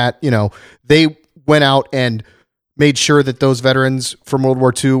result of that, they went out and made sure that those veterans from World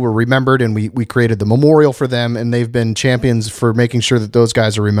War II were remembered, and we created the memorial for them, and they've been champions for making sure that those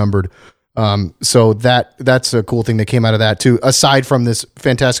guys are remembered. So that's a cool thing that came out of that too, aside from this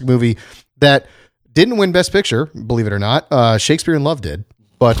fantastic movie that didn't win Best Picture, believe it or not. Shakespeare in Love did,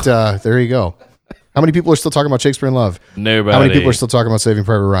 but there you go. How many people are still talking about Shakespeare in Love? Nobody. How many people are still talking about Saving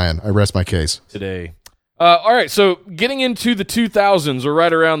Private Ryan? I rest my case. Today. All right, so getting into the 2000s, or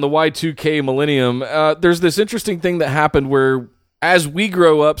right around the Y2K millennium, there's this interesting thing that happened where as we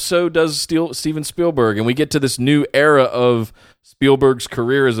grow up, so does Steven Spielberg, and we get to this new era of Spielberg's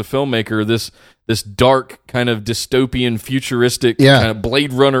career as a filmmaker, this dark kind of dystopian, futuristic, kind of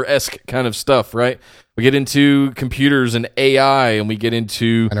Blade Runner-esque kind of stuff, right? We get into computers and AI, and we get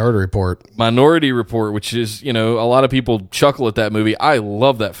into Minority Report, which is, a lot of people chuckle at that movie. I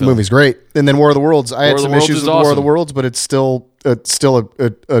love that film. The movie's great. And then War of the Worlds. I had some issues with War of the Worlds, but it's still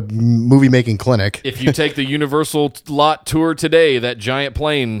a movie-making clinic. If you take the Universal lot tour today, that giant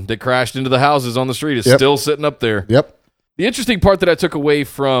plane that crashed into the houses on the street is still sitting up there. Yep. The interesting part that I took away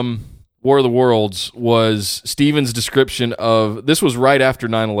from War of the Worlds was Steven's description of, this was right after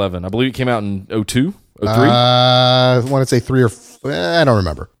 9/11. I believe it came out in 02, 03? I want to say 3 or I don't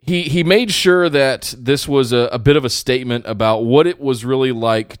remember. He made sure that this was a bit of a statement about what it was really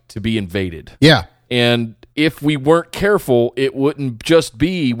like to be invaded. Yeah. And if we weren't careful, it wouldn't just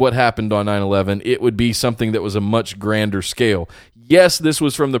be what happened on 9/11. It would be something that was a much grander scale. Yes, this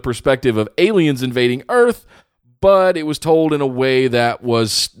was from the perspective of aliens invading Earth, but it was told in a way that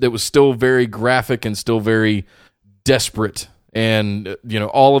was still very graphic and still very desperate. And,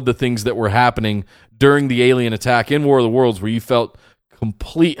 all of the things that were happening during the alien attack in War of the Worlds, where you felt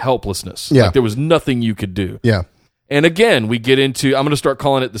complete helplessness. Yeah. Like there was nothing you could do. Yeah. And again, we get into, I'm going to start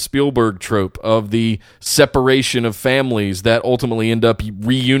calling it the Spielberg trope of the separation of families that ultimately end up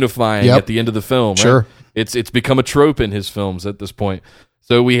reunifying at the end of the film. Right? Sure. It's become a trope in his films at this point.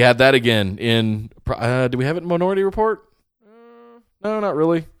 So we had that again in, do we have it in Minority Report? No, not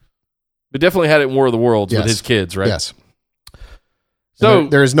really. We definitely had it in War of the Worlds with his kids, right? Yes. So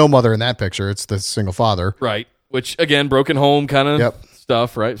there is no mother in that picture. It's the single father. Right. Which, again, broken home kind of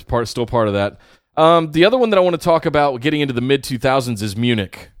stuff, right? Still part of that. The other one that I want to talk about getting into the mid-2000s is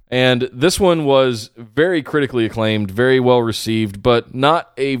Munich. And this one was very critically acclaimed, very well received, but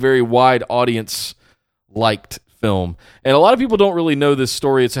not a very wide audience-liked film. And a lot of people don't really know this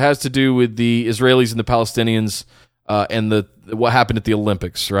story. It has to do with the Israelis and the Palestinians and what happened at the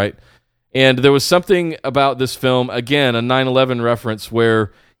Olympics, right? And there was something about this film, again, a 9/11 reference,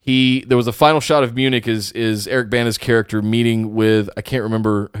 where there was a final shot of Munich is Eric Bana's character meeting with, I can't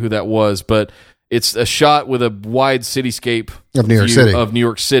remember who that was, but it's a shot with a wide cityscape of New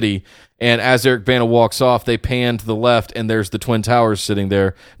York City. And as Eric Bana walks off, they pan to the left, and there's the Twin Towers sitting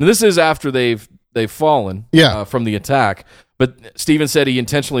there. And this is after they've fallen from the attack. But Steven said he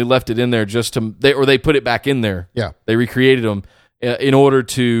intentionally left it in there they put it back in there. Yeah. They recreated them in order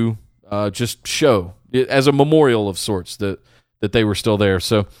to just show as a memorial of sorts that they were still there.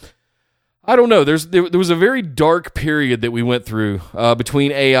 So I don't know. There was a very dark period that we went through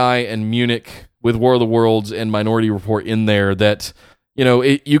between AI and Munich with War of the Worlds and Minority Report in there that,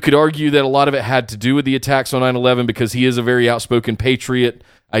 you could argue that a lot of it had to do with the attacks on 9/11 because he is a very outspoken patriot,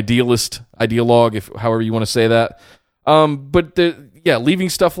 ideologue, however you want to say that. But leaving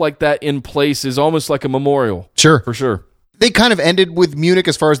stuff like that in place is almost like a memorial. Sure. For sure. They kind of ended with Munich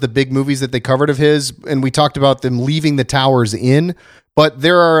as far as the big movies that they covered of his, and we talked about them leaving the towers in, but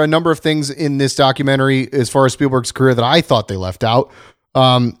there are a number of things in this documentary as far as Spielberg's career that I thought they left out.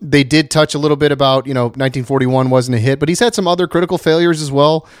 They did touch a little bit about, 1941 wasn't a hit, but he's had some other critical failures as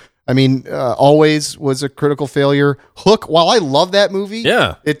well. I mean, Always was a critical failure. Hook, while I love that movie,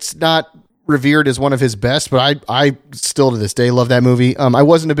 it's not revered as one of his best, but I still to this day love that movie. I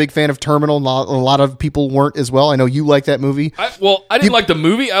wasn't a big fan of Terminal. A lot of people weren't as well. I know you like that movie. I didn't like the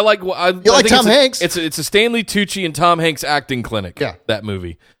movie. I like Tom Hanks. It's a Stanley Tucci and Tom Hanks acting clinic. Yeah, that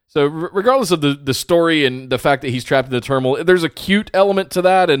movie. So regardless of the story and the fact that he's trapped in the terminal, there's a cute element to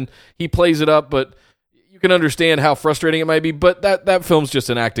that, and he plays it up. But you can understand how frustrating it might be. But that film's just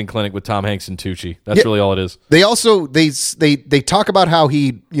an acting clinic with Tom Hanks and Tucci. That's really all it is. They also they talk about how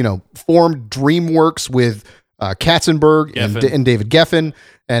he formed DreamWorks with Katzenberg and David Geffen,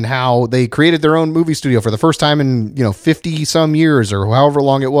 and how they created their own movie studio for the first time in 50 some years or however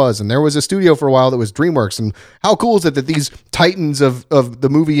long it was. And there was a studio for a while that was DreamWorks. And how cool is it that these titans of the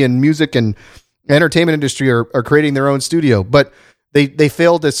movie and music and entertainment industry are creating their own studio? But they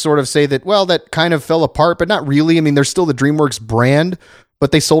failed to sort of say that, well, that kind of fell apart, but not really. I mean, there's still the DreamWorks brand,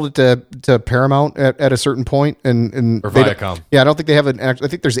 but they sold it to Paramount at a certain point, and or Viacom. I don't think they have I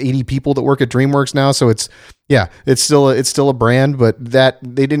think there's 80 people that work at DreamWorks now, so it's still a brand, but that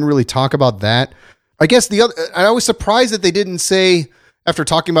they didn't really talk about that. I guess I was surprised that they didn't say, after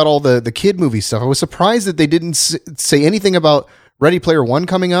talking about all the kid movie stuff, I was surprised that they didn't say anything about Ready Player One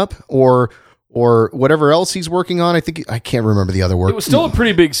coming up, or or whatever else he's working on. I can't remember the other work. It was still a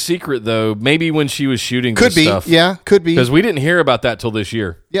pretty big secret, though. Maybe when she was shooting could this be, stuff. yeah, could be. Because we didn't hear about that till this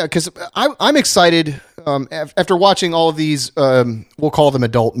year. Yeah, because I'm excited after watching all of these, we'll call them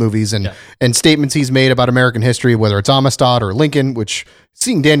adult movies and statements he's made about American history, whether it's Amistad or Lincoln, which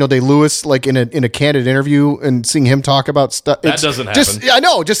seeing Daniel Day-Lewis like in a candid interview and seeing him talk about stuff. That doesn't happen. I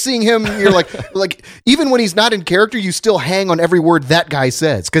know, just seeing him, you're like even when he's not in character, you still hang on every word that guy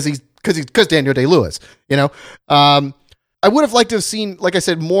says because Daniel Day-Lewis, I would have liked to have seen, like I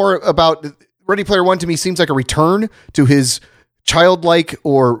said, more about Ready Player One. To me seems like a return to his childlike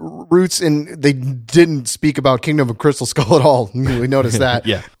or roots, and they didn't speak about Kingdom of Crystal Skull at all. We noticed that.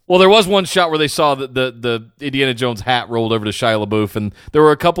 Yeah. Well, there was one shot where they saw the Indiana Jones hat rolled over to Shia LaBeouf, and there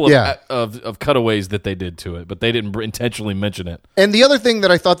were a couple of cutaways that they did to it, but they didn't intentionally mention it. And the other thing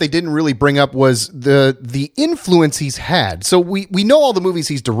that I thought they didn't really bring up was the influence he's had. So we know all the movies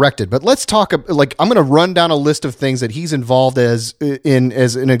he's directed, but let's talk. I'm going to run down a list of things that he's involved as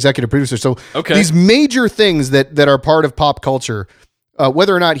an executive producer. So these major things that are part of pop culture,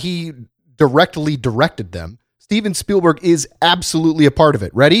 whether or not he directly directed them, Steven Spielberg is absolutely a part of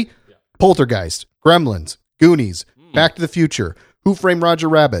it. Ready? Yeah. Poltergeist, Gremlins, Goonies, Back to the Future, Who Framed Roger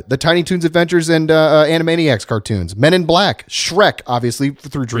Rabbit, the Tiny Toons Adventures and Animaniacs cartoons, Men in Black, Shrek, obviously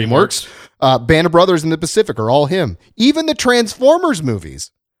through DreamWorks, Band of Brothers in the Pacific are all him. Even the Transformers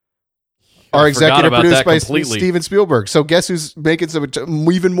movies are executive produced by Steven Spielberg. So guess who's making some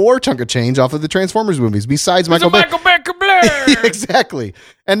even more chunk of change off of the Transformers movies besides Michael Bay? Exactly.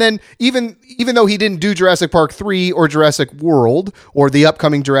 And then even though he didn't do Jurassic Park 3 or Jurassic World or the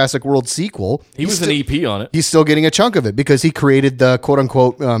upcoming Jurassic World sequel, he was an EP on it. He's still getting a chunk of it because he created the quote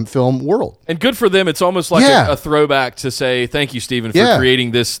unquote film world. And good for them. It's almost like a throwback to say thank you, Steven, for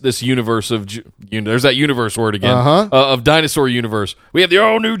creating this universe of there's that universe word again of dinosaur universe. We have the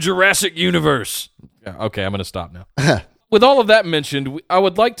all new Jurassic universe. Okay, I'm going to stop now. With all of that mentioned, I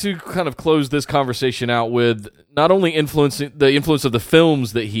would like to kind of close this conversation out with not only the influence of the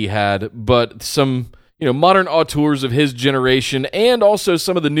films that he had, but some modern auteurs of his generation, and also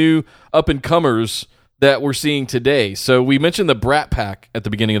some of the new up and comers that we're seeing today. So we mentioned the Brat Pack at the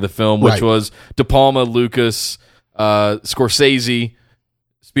beginning of the film, which was De Palma, Lucas, Scorsese,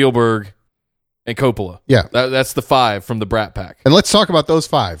 Spielberg, and Coppola. Yeah. That's the 5 from the Brat Pack. And let's talk about those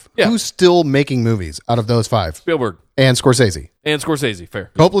 5. Yeah. Who's still making movies out of those 5? Spielberg. And Scorsese. Fair.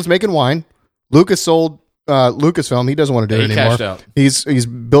 Coppola's making wine. Lucas sold Lucasfilm. He doesn't want to do it anymore. Cashed out. He's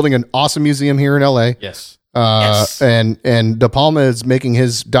building an awesome museum here in LA. Yes. And De Palma is making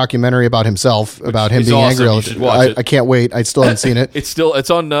his documentary about himself, about him being angry. I can't wait. I still haven't seen it. It's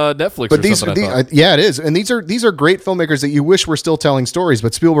on Netflix. But it is. And these are great filmmakers that you wish were still telling stories.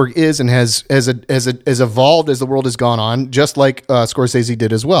 But Spielberg is and has evolved as the world has gone on, just like Scorsese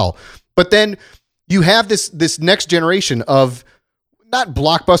did as well. But then you have this next generation of not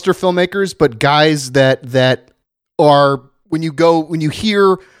blockbuster filmmakers, but guys that are when you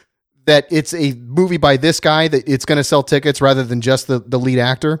hear that it's a movie by this guy, that it's going to sell tickets rather than just the lead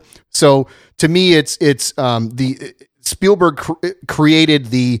actor. So to me, it's the Spielberg created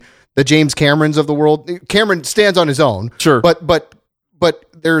the James Camerons of the world. Cameron stands on his own, sure, but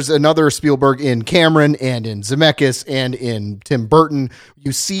there's another Spielberg in Cameron and in Zemeckis and in Tim Burton.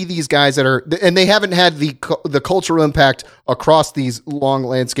 You see these guys that are, and they haven't had the cultural impact across these long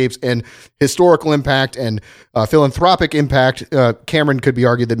landscapes and historical impact and philanthropic impact. Cameron could be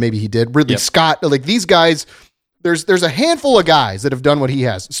argued that maybe he did. Ridley Scott, like these guys, there's a handful of guys that have done what he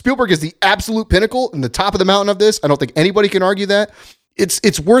has. Spielberg is the absolute pinnacle and the top of the mountain of this. I don't think anybody can argue that.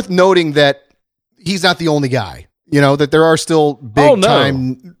 It's worth noting that he's not the only guy. That there are still big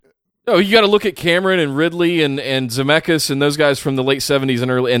time. No, you got to look at Cameron and Ridley and Zemeckis and those guys from the late 70s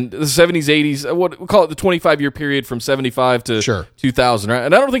and the 70s, 80s. What we call it, the 25-year period from 75 to 2000. Right?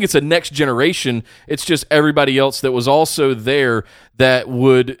 And I don't think it's a next generation. It's just everybody else that was also there that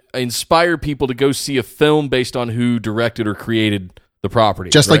would inspire people to go see a film based on who directed or created the property.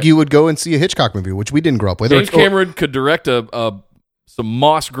 Just like you would go and see a Hitchcock movie, which we didn't grow up with. James Cameron could direct some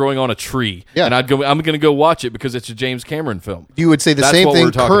moss growing on a tree, and I'm going to go watch it because it's a James Cameron film. You would say the same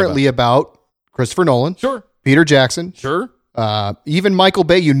thing currently about Christopher Nolan, sure, Peter Jackson, sure, even Michael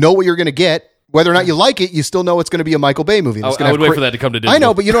Bay. You know what you're going to get, whether or not you like it. You still know it's going to be a Michael Bay movie. I would wait for that to come to Disney. I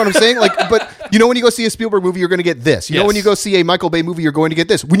know, but you know what I'm saying. But when you go see a Spielberg movie, you're going to get this. You know, when you go see a Michael Bay movie, you're going to get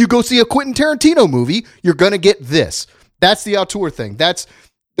this. When you go see a Quentin Tarantino movie, you're going to get this. That's the auteur thing. That's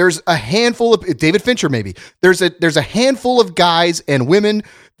there's a handful of David Fincher, maybe there's a handful of guys and women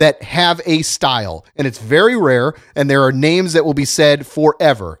that have a style, and it's very rare. And there are names that will be said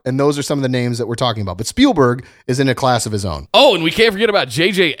forever. And those are some of the names that we're talking about. But Spielberg is in a class of his own. Oh, and we can't forget about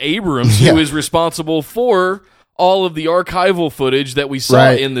J.J. Abrams, who is responsible for all of the archival footage that we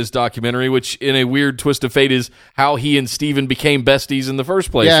saw in this documentary, which in a weird twist of fate is how he and Steven became besties in the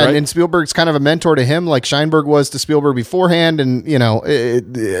first place. Yeah, right? and Spielberg's kind of a mentor to him, like Scheinberg was to Spielberg beforehand. And,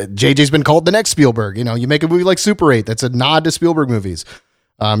 JJ's been called the next Spielberg. You make a movie like Super 8, that's a nod to Spielberg movies.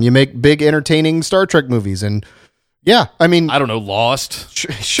 You make big, entertaining Star Trek movies. And yeah, I mean... I don't know, Lost.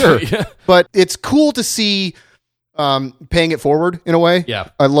 Sure. Yeah. But it's cool to see... paying it forward in a way. Yeah.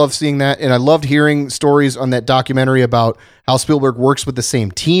 I love seeing that. And I loved hearing stories on that documentary about how Spielberg works with the same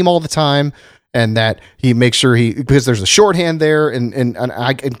team all the time, and that he makes sure because there's a shorthand there. And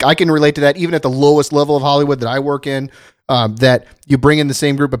I can relate to that even at the lowest level of Hollywood that I work in, that you bring in the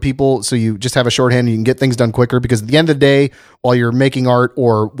same group of people. So you just have a shorthand and you can get things done quicker, because at the end of the day, while you're making art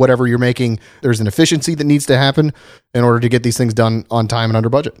or whatever you're making, there's an efficiency that needs to happen in order to get these things done on time and under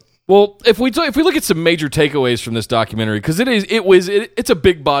budget. Well, if we look at some major takeaways from this documentary, because it's a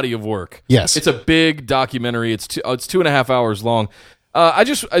big body of work. Yes, it's a big documentary. It's 2.5 hours long.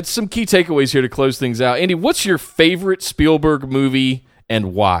 Some key takeaways here to close things out. Andy, what's your favorite Spielberg movie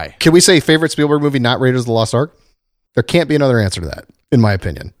and why? Can we say favorite Spielberg movie, not Raiders of the Lost Ark? There can't be another answer to that, in my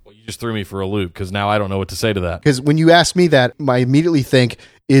opinion. Well, you just threw me for a loop, because now I don't know what to say to that. Because when you ask me that, I immediately think,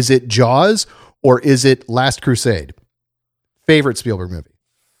 is it Jaws or is it Last Crusade? Favorite Spielberg movie.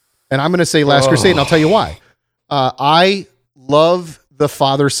 And I'm going to say Last Crusade, and I'll tell you why. I love the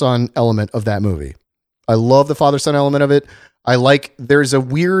father-son element of that movie. I love the father-son element of it. There's a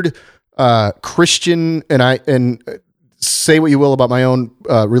weird Christian, and say what you will about my own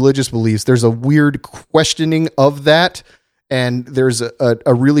religious beliefs, there's a weird questioning of that. And there's a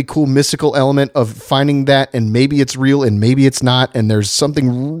really cool mystical element of finding that, and maybe it's real and maybe it's not. And there's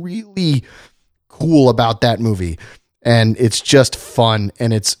something really cool about that movie. And it's just fun,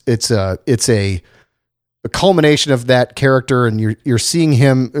 and it's a culmination of that character, and you're seeing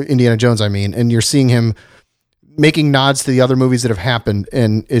him, Indiana Jones, and you're seeing him making nods to the other movies that have happened,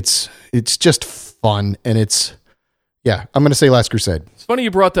 and it's just fun, and I'm going to say Last Crusade. It's funny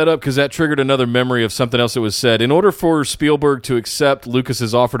you brought that up, because that triggered another memory of something else that was said. In order for Spielberg to accept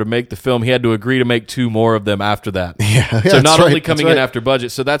Lucas's offer to make the film, he had to agree to make 2 more of them after that. Yeah, so not only coming in after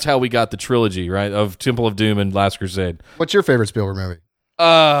budget. So that's how we got the trilogy, right, of Temple of Doom and Last Crusade. What's your favorite Spielberg movie?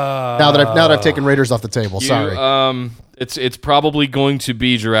 Now that I've taken Raiders off the table, sorry. It's probably going to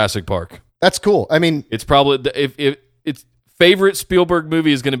be Jurassic Park. That's cool. I mean, it's probably if it's favorite Spielberg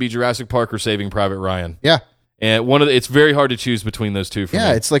movie is going to be Jurassic Park or Saving Private Ryan. Yeah. And it's very hard to choose between those two for me.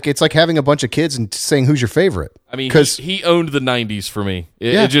 Yeah, it's like having a bunch of kids and saying who's your favorite. I mean, he owned the 90s for me.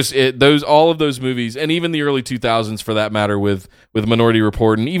 All of those movies, and even the early 2000s for that matter, with Minority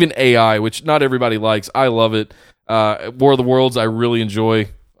Report and even AI, which not everybody likes. I love it. War of the Worlds, I really enjoy.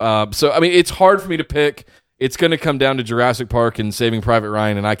 So I mean, it's hard for me to pick. It's going to come down to Jurassic Park and Saving Private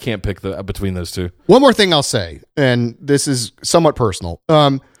Ryan, and I can't pick between those two. One more thing I'll say, and this is somewhat personal.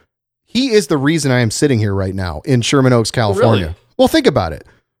 He is the reason I am sitting here right now in Sherman Oaks, California. Really? Well, think about it.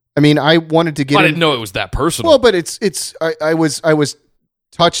 I mean, I wanted to get. I didn't know it was that personal. Well, but I was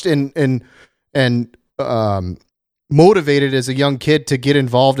touched and motivated as a young kid to get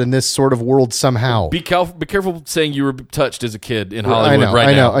involved in this sort of world somehow. Be careful saying you were touched as a kid in Hollywood now.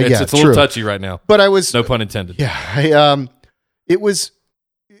 I know. It's a little touchy right now. But I was, no pun intended. Yeah, it was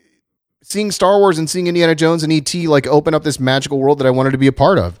seeing Star Wars and seeing Indiana Jones and E.T. like open up this magical world that I wanted to be a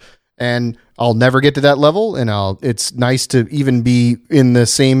part of. And I'll never get to that level, and it's nice to even be in the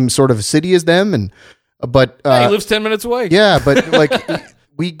same sort of city as them. But he lives 10 minutes away. Yeah, but like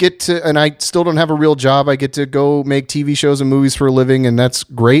we get to, and I still don't have a real job. I get to go make TV shows and movies for a living, and that's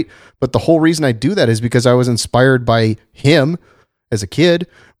great. But the whole reason I do that is because I was inspired by him as a kid.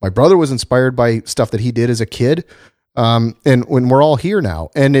 My brother was inspired by stuff that he did as a kid. And when we're all here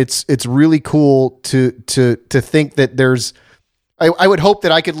now, and it's really cool to think that there's. I would hope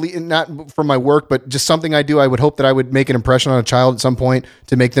that I could, not from my work, but just something I do. I would hope that I would make an impression on a child at some point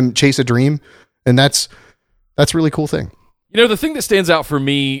to make them chase a dream. And that's a really cool thing. You know, the thing that stands out for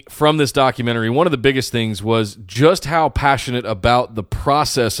me from this documentary, one of the biggest things was just how passionate about the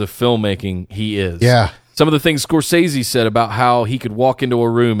process of filmmaking he is. Yeah. Some of the things Scorsese said about how he could walk into a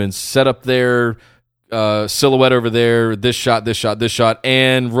room and set up their silhouette over there, this shot,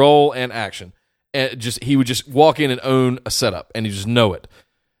 and roll and action. And he would just walk in and own a setup, and you just know it.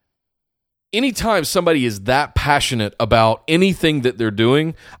 anytime somebody is that passionate about anything that they're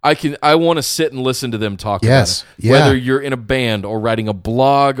doing, I want to sit and listen to them talk about it. Yeah. Whether you're in a band or writing a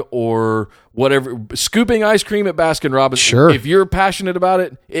blog or whatever, scooping ice cream at Baskin Robbins. Sure. If you're passionate about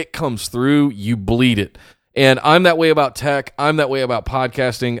it, it comes through, you bleed it. And I'm that way about tech. I'm that way about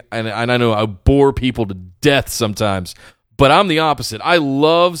podcasting. And I know I bore people to death sometimes, but I'm the opposite. I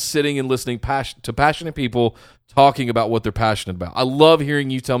love sitting and listening to passionate people talking about what they're passionate about. I love hearing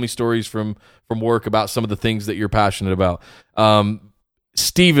you tell me stories from work about some of the things that you're passionate about.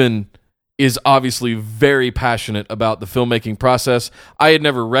 Steven is obviously very passionate about the filmmaking process. I had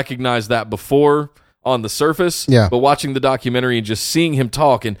never recognized that before on the surface, but watching the documentary and just seeing him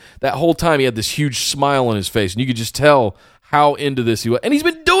talk, and that whole time he had this huge smile on his face, and you could just tell how into this he was. And he's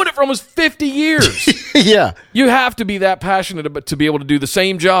been doing it for almost 50 years. Yeah. You have to be that passionate about, to be able to do the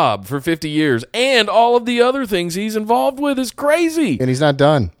same job for 50 years. And all of the other things he's involved with is crazy. And he's not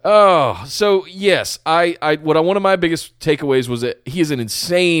done. Oh, so yes, one of my biggest takeaways was that he is an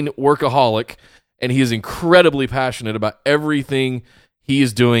insane workaholic, and he is incredibly passionate about everything he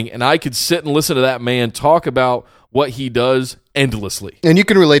is doing. And I could sit and listen to that man talk about what he does endlessly. And you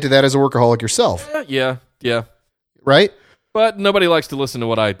can relate to that as a workaholic yourself. Yeah. Right? But nobody likes to listen to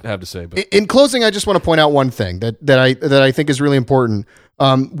what I have to say. But in closing, I just want to point out one thing that I think is really important.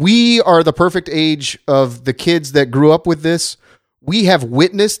 We are the perfect age of the kids that grew up with this. We have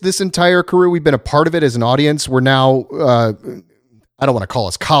witnessed this entire career. We've been a part of it as an audience. We're now, I don't want to call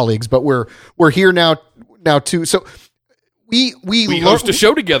us colleagues, but we're here now too. So we host a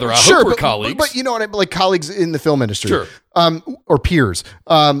show together. I hope we're colleagues. But you know what I mean? Like colleagues in the film industry. Sure. Or peers.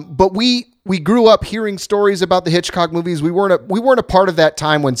 But we grew up hearing stories about the Hitchcock movies. We weren't a part of that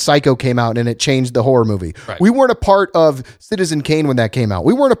time when Psycho came out and it changed the horror movie. Right. We weren't a part of Citizen Kane when that came out.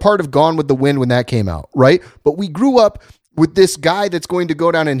 We weren't a part of Gone with the Wind when that came out, right? But we grew up with this guy that's going to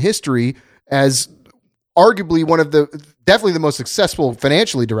go down in history as arguably definitely the most successful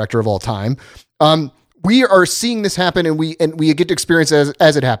financially director of all time. We are seeing this happen, and we get to experience it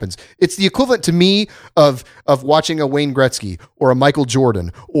as it happens. It's the equivalent to me of watching a Wayne Gretzky or a Michael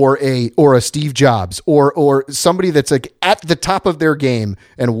Jordan or a Steve Jobs or somebody that's like at the top of their game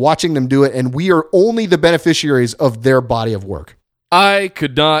and watching them do it, and we are only the beneficiaries of their body of work. I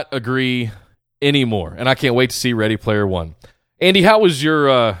could not agree anymore, and I can't wait to see Ready Player One. Andy, how was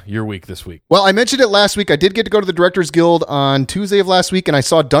your week this week? Well, I mentioned it last week. I did get to go to the Directors Guild on Tuesday of last week, and I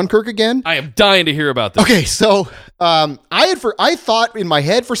saw Dunkirk again. I am dying to hear about this. Okay, so I thought in my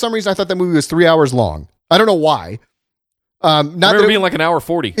head, for some reason, I thought that movie was 3 hours long. I don't know why. Not that being like an hour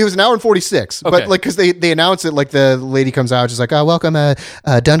 40. It was an hour and 46. Okay. But like, because they announced it, like the lady comes out, she's like, "Oh, welcome.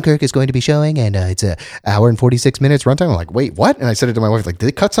 Dunkirk is going to be showing, and it's an hour and 46 minutes runtime." I'm like, "Wait, what?" And I said it to my wife, like, "Did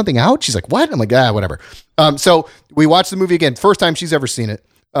they cut something out?" She's like, "What?" I'm like, "Whatever." So we watched the movie again, first time she's ever seen it,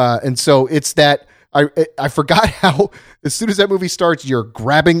 and so it's that I forgot how as soon as that movie starts, you're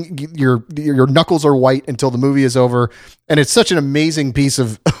grabbing your knuckles are white until the movie is over, and it's such an amazing piece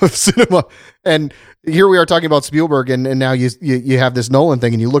of cinema. And here we are talking about Spielberg, and now you have this Nolan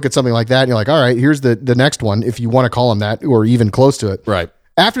thing, and you look at something like that, and you're like, all right, here's the next one, if you want to call him that, or even close to it. Right.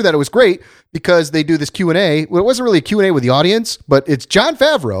 After that, it was great because they do this Q&A. Well, it wasn't really a Q&A with the audience, but it's Jon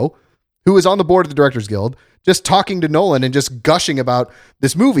Favreau, who is on the board of the Directors Guild, just talking to Nolan and just gushing about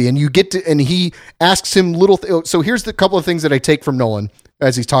this movie. And he asks him so here's the couple of things that I take from Nolan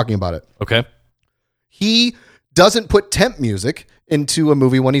as he's talking about it. Okay. He doesn't put temp music into a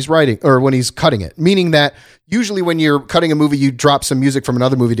movie when he's writing or when he's cutting it, meaning that usually when you're cutting a movie, you drop some music from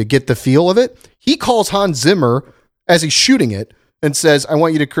another movie to get the feel of it. He calls Hans Zimmer as he's shooting it and says, "I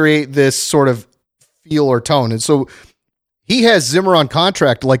want you to create this sort of feel or tone." And so he has Zimmer on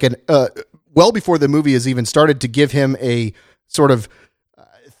contract, like well before the movie has even started, to give him a sort of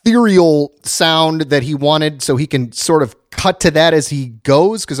ethereal sound that he wanted, so he can sort of cut to that as he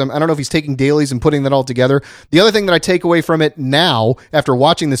goes. Because I don't know if he's taking dailies and putting that all together. The other thing that I take away from it now, after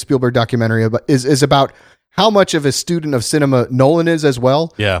watching the Spielberg documentary, is about how much of a student of cinema Nolan is as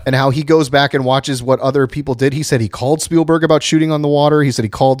well. Yeah. And how he goes back and watches what other people did. He said he called Spielberg about shooting on the water. He said he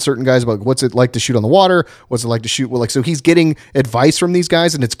called certain guys about what's it like to shoot on the water? What's it like to shoot? Well, so he's getting advice from these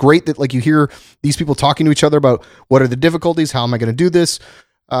guys. And it's great that you hear these people talking to each other about what are the difficulties? How am I going to do this?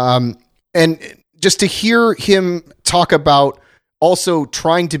 And just to hear him talk about also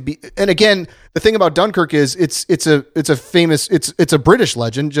trying to be, and again, the thing about Dunkirk is it's a British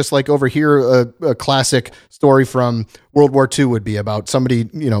legend, just like over here, a classic story from World War II would be about somebody,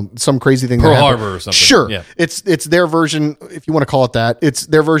 some crazy thing. Pearl Harbor or something. Sure. Yeah. It's their version, if you want to call it that, it's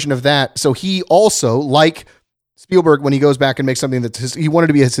their version of that. So he also, like Spielberg, when he goes back and makes something he wanted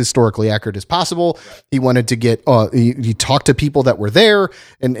to be as historically accurate as possible. He wanted to get, he talked to people that were there,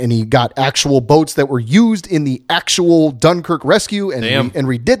 and he got actual boats that were used in the actual Dunkirk rescue, and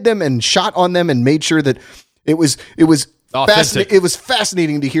redid them and shot on them and made sure that it was authentic. It was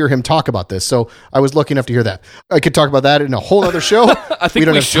fascinating to hear him talk about this. So I was lucky enough to hear that. I could talk about that in a whole other show. I think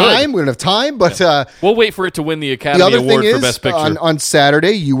we should. We don't have time, but we'll wait for it to win the Academy Award for Best Picture. On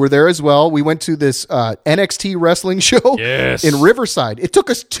Saturday, you were there as well. We went to this NXT wrestling show in Riverside. It took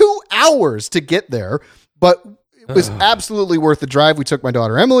us 2 hours to get there, but it was absolutely worth the drive. We took my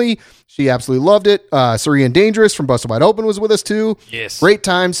daughter Emily. She absolutely loved it. Surrey and Dangerous from Busted Wide Open was with us too. Yes. Great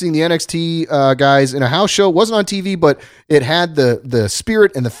time seeing the NXT guys in a house show. Wasn't on TV, but it had the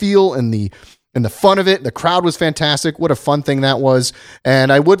spirit and the feel and the fun of it. The crowd was fantastic. What a fun thing that was.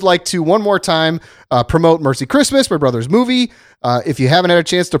 And I would like to one more time promote Mercy Christmas, my brother's movie. If you haven't had a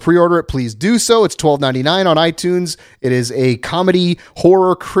chance to pre-order it, please do so. It's $12.99 on iTunes. It is a comedy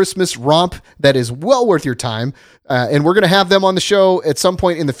horror Christmas romp that is well worth your time. And we're going to have them on the show at some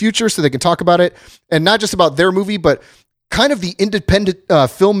point in the future so they can talk about it, and not just about their movie, but kind of the independent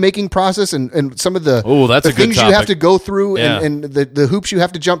filmmaking process and some of the things you have to go through and the hoops you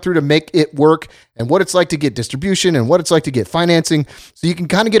have to jump through to make it work, and what it's like to get distribution and what it's like to get financing. So you can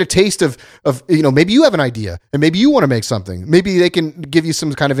kind of get a taste of maybe you have an idea and maybe you want to make something. Maybe they can give you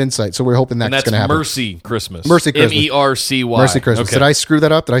some kind of insight. So we're hoping that's going to happen. Mercy Christmas. Mercy Christmas. Mercy. Mercy Christmas. Okay. Did I screw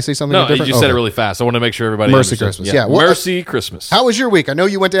that up? Did I say something different? No, you said it really fast. I want to make sure everybody Mercy Christmas. Yeah. Well, Mercy Christmas. How was your week? I know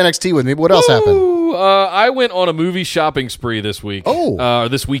you went to NXT with me, but what else happened? I went on a movie shopping spree this week.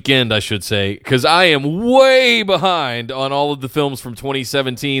 This weekend, I should say, because I am way behind on all of the films from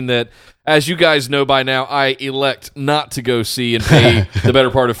 2017 that, as you guys know by now, I elect not to go see and pay the better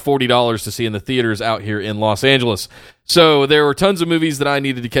part of $40 to see in the theaters out here in Los Angeles. So there were tons of movies that I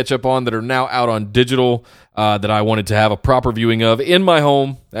needed to catch up on that are now out on digital that I wanted to have a proper viewing of in my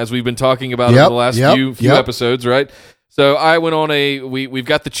home, as we've been talking about over the last few episodes, right? So I went on we've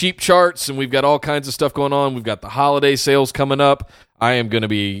got the cheap charts and we've got all kinds of stuff going on. We've got the holiday sales coming up. I am going to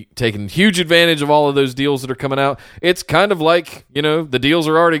be taking huge advantage of all of those deals that are coming out. It's kind of like, the deals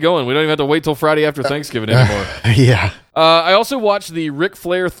are already going. We don't even have to wait till Friday after Thanksgiving anymore. Yeah. I also watched the Ric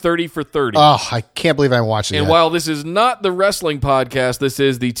Flair 30 for 30. Oh, I can't believe I watched it. And while this is not the wrestling podcast, this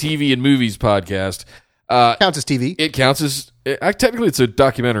is the TV and movies podcast. Counts as TV. It counts as, technically it's a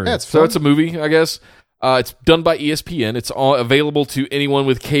documentary. Yeah, it's so it's a movie, I guess. It's done by ESPN. It's all available to anyone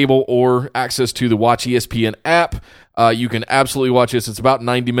with cable or access to the Watch ESPN app. You can absolutely watch this. It's about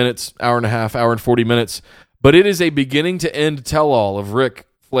 90 minutes, hour and a half, hour and 40 minutes. But it is a beginning to end tell-all of Ric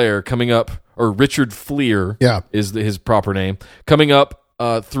Flair coming up, or Richard Fleer is his proper name, coming up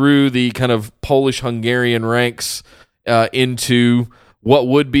through the kind of Polish-Hungarian ranks into what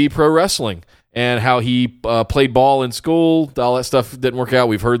would be pro wrestling. And how he played ball in school, all that stuff didn't work out.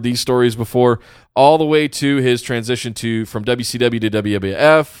 We've heard these stories before, all the way to his transition from WCW to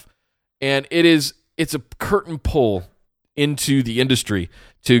WWF. And it's a curtain pull into the industry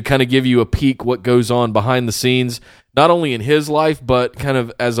to kind of give you a peek what goes on behind the scenes, not only in his life, but kind of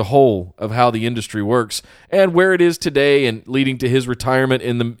as a whole of how the industry works and where it is today, and leading to his retirement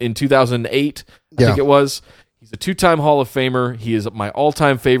in 2008, I think it was. He's a 2-time Hall of Famer. He is my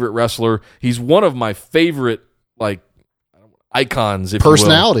all-time favorite wrestler. He's one of my favorite, icons, if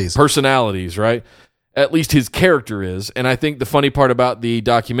personalities. You will. Personalities, right? At least his character is. And I think the funny part about the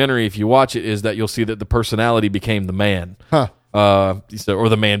documentary, if you watch it, is that you'll see that the personality became the man. Huh. Or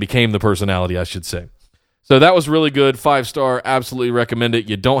the man became the personality, I should say. So that was really good. 5-star. Absolutely recommend it.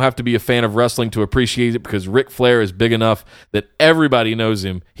 You don't have to be a fan of wrestling to appreciate it, because Ric Flair is big enough that everybody knows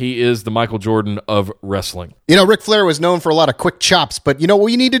him. He is the Michael Jordan of wrestling. Ric Flair was known for a lot of quick chops, but you know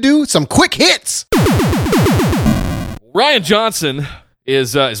what you need to do? Some quick hits. Ryan Johnson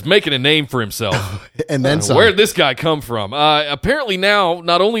is making a name for himself. And then some. Where did this guy come from? Apparently now,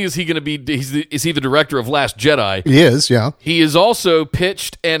 not only is he going to be, is he the director of Last Jedi? He is, yeah. He has also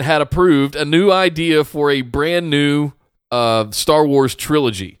pitched and had approved a new idea for a brand new Star Wars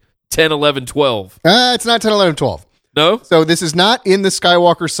trilogy, 10, 11, 12. It's not 10, 11, 12. No? So this is not in the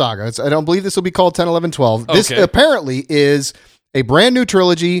Skywalker saga. I don't believe this will be called 10, 11, 12. This apparently is a brand new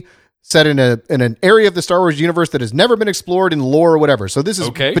trilogy set in an area of the Star Wars universe that has never been explored in lore or whatever. So this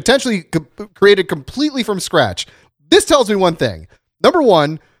is potentially created completely from scratch. This tells me one thing. Number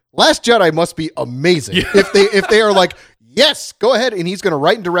one, Last Jedi must be amazing. Yeah. If they are like, yes, go ahead, and he's going to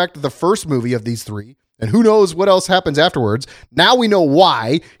write and direct the first movie of these three, And who knows what else happens afterwards. Now we know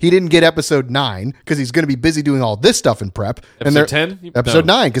why he didn't get episode 9, because he's going to be busy doing all this stuff in prep. Episode 10? Episode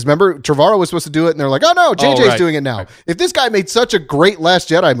 9, because remember, Trevorrow was supposed to do it, and they're like, oh no, JJ's doing it now. Right. If this guy made such a great Last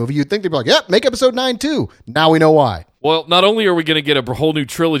Jedi movie, you'd think they'd be like, yep, make episode 9 too. Now we know why. Well, not only are we going to get a whole new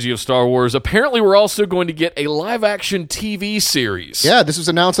trilogy of Star Wars, apparently we're also going to get a live-action TV series. Yeah, this was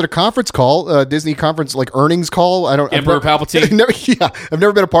announced at a conference call, Disney conference, like earnings call. Emperor Palpatine. I've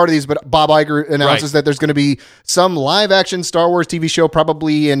never been a part of these, but Bob Iger announces that there's going to be some live-action Star Wars TV show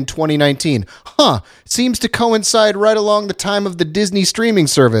probably in 2019. Seems to coincide right along the time of the Disney streaming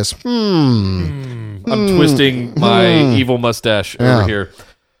service. I'm twisting my evil mustache over here.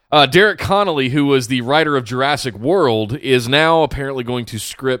 Derek Connolly, who was the writer of Jurassic World, is now apparently going to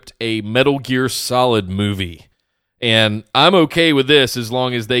script a Metal Gear Solid movie. And I'm okay with this as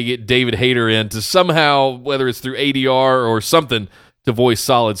long as they get David Hayter in to somehow, whether it's through ADR or something, to voice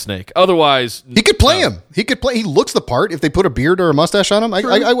Solid Snake. Otherwise, he could play him. He could play. He looks the part. If they put a beard or a mustache on him,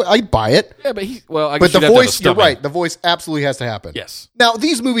 I'd buy it. Yeah, but the voice, you're right. The voice absolutely has to happen. Yes. Now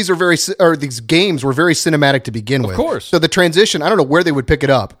these movies these games were very cinematic to begin with. Of course. So the transition, I don't know where they would pick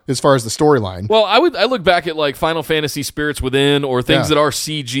it up as far as the storyline. Well, I look back at like Final Fantasy Spirits Within or things that are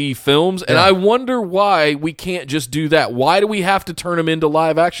CG films, and I wonder why we can't just do that. Why do we have to turn them into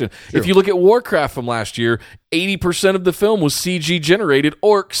live action? Sure. If you look at Warcraft from last year, 80% of the film was CG generated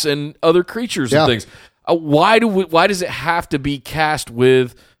orcs and other creatures and things. Why does it have to be cast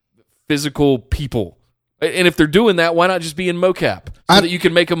with physical people? And if they're doing that, why not just be in mocap so that you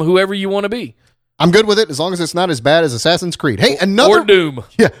can make them whoever you want to be? I'm good with it as long as it's not as bad as Assassin's Creed. Hey, or Doom.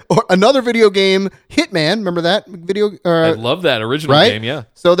 Yeah, or another video game, Hitman. Remember that video? I love that original game, yeah.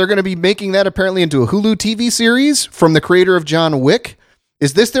 So they're going to be making that apparently into a Hulu TV series from the creator of John Wick.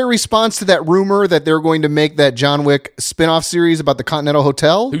 Is this their response to that rumor that they're going to make that John Wick spin-off series about the Continental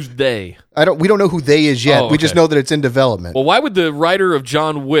Hotel? Who's they? We don't know who they is yet. We just know that it's in development. Well, why would the writer of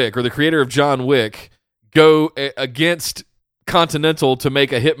John Wick or the creator of John Wick go against Continental to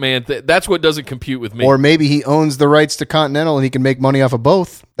make a Hitman? That's what doesn't compute with me. Or maybe he owns the rights to Continental and he can make money off of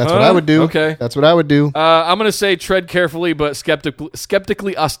both. That's what I would do. Okay. That's what I would do. I'm going to say tread carefully, but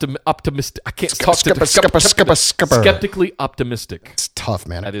skeptically optimistic. I can't talk to skeptically optimistic. It's tough,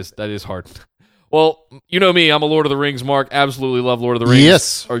 man. That is hard. Well, you know me. I'm a Lord of the Rings mark. Absolutely love Lord of the Rings.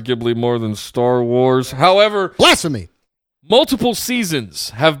 Yes. Arguably more than Star Wars. However, blasphemy. Multiple seasons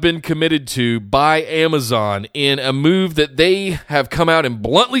have been committed to by Amazon in a move that they have come out and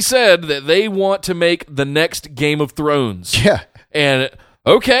bluntly said that they want to make the next Game of Thrones. Yeah. And,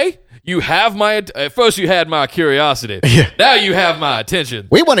 okay, you have at first you had my curiosity. Yeah. Now you have my attention.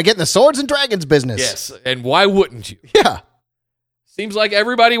 We want to get in the swords and dragons business. Yes, and why wouldn't you? Yeah. Seems like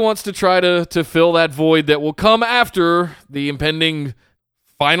everybody wants to try to fill that void that will come after the impending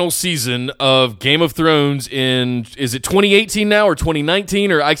final season of Game of Thrones is it 2018 now or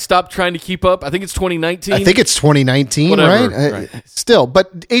 2019? Or I stopped trying to keep up. I think it's 2019. I think it's 2019, right? Still,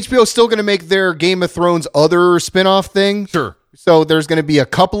 but HBO's still going to make their Game of Thrones other spin-off thing. Sure. So there's going to be a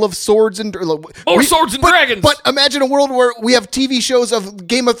couple of swords and swords and dragons. But imagine a world where we have TV shows of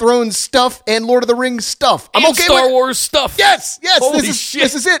Game of Thrones stuff and Lord of the Rings stuff. I'm okay Star Wars stuff. Yes. Holy shit.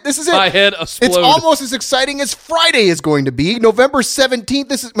 This is it. My head exploded. It's almost as exciting as Friday is going to be. November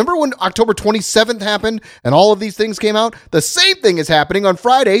 17th. Remember when October 27th happened and all of these things came out? The same thing is happening on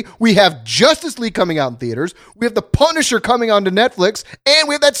Friday. We have Justice League coming out in theaters. We have The Punisher coming onto Netflix, and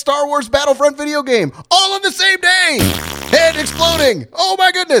we have that Star Wars Battlefront video game all on the same day. Head exploding. Oh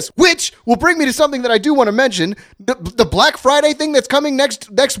my goodness. Which will bring me to something that I do want to mention. The Black Friday thing that's coming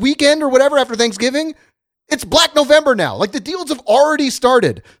next weekend or whatever after Thanksgiving. It's Black November now. Like the deals have already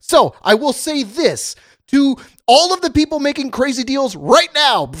started. So I will say this to all of the people making crazy deals right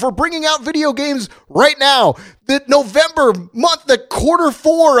now for bringing out video games right now. The November month, the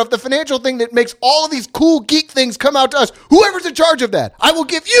Q4 of the financial thing that makes all of these cool geek things come out to us. Whoever's in charge of that, I will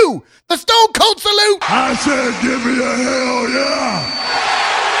give you the Stone Cold salute. I said, give me a hell yeah.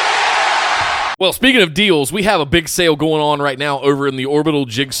 Well, speaking of deals, we have a big sale going on right now over in the Orbital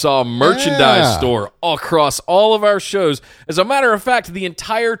Jigsaw merchandise store across all of our shows. As a matter of fact, the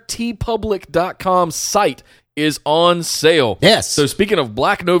entire tpublic.com site is on sale. Yes. So speaking of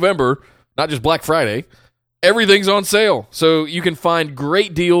Black November, not just Black Friday, everything's on sale. So you can find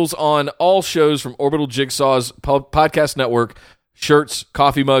great deals on all shows from Orbital Jigsaw's podcast network, shirts,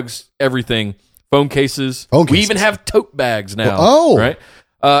 coffee mugs, everything, phone cases. We even have tote bags now. Right?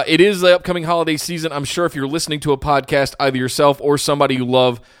 It is the upcoming holiday season. I'm sure if you're listening to a podcast, either yourself or somebody you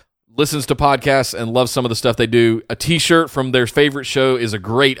love listens to podcasts and loves some of the stuff they do, a t-shirt from their favorite show is a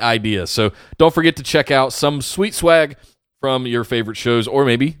great idea. So don't forget to check out some sweet swag from your favorite shows or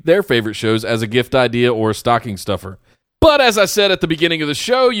maybe their favorite shows as a gift idea or a stocking stuffer. But as I said at the beginning of the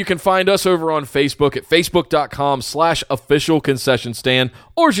show, you can find us over on Facebook at facebook.com/official concession stand,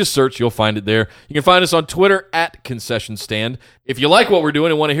 or just search, you'll find it there. You can find us on Twitter at concession stand. If you like what we're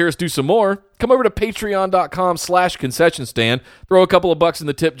doing and want to hear us do some more, come over to patreon.com/concession stand, throw a couple of bucks in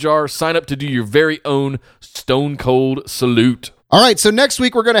the tip jar, sign up to do your very own Stone Cold Salute. All right, so next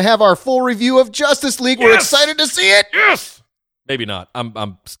week we're going to have our full review of Justice League. We're excited to see it. Yes! Maybe not.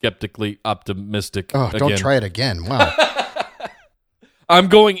 I'm skeptically optimistic. Oh, don't try it again. Wow. I'm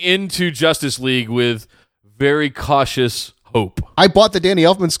going into Justice League with very cautious hope. I bought the Danny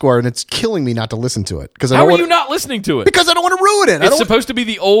Elfman score, and it's killing me not to listen to it. How are you not listening to it? Because I don't want to ruin it. It's supposed to be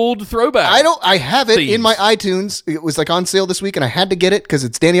the old throwback. I have it in my iTunes. It was like on sale this week, and I had to get it because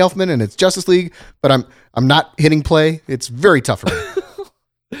it's Danny Elfman and it's Justice League. But I'm not hitting play. It's very tough for me.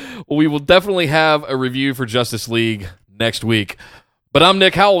 Well, we will definitely have a review for Justice League next week. But I'm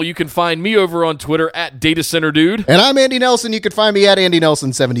Nick Howell. You can find me over on Twitter at DataCenterDude. And I'm Andy Nelson. You can find me at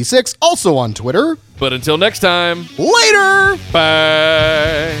AndyNelson76, also on Twitter. But until next time, later!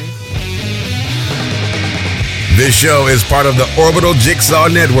 Bye! This show is part of the Orbital Jigsaw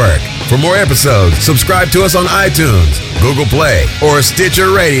Network. For more episodes, subscribe to us on iTunes, Google Play, or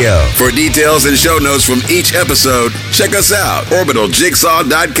Stitcher Radio. For details and show notes from each episode, check us out,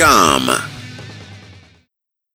 orbitaljigsaw.com.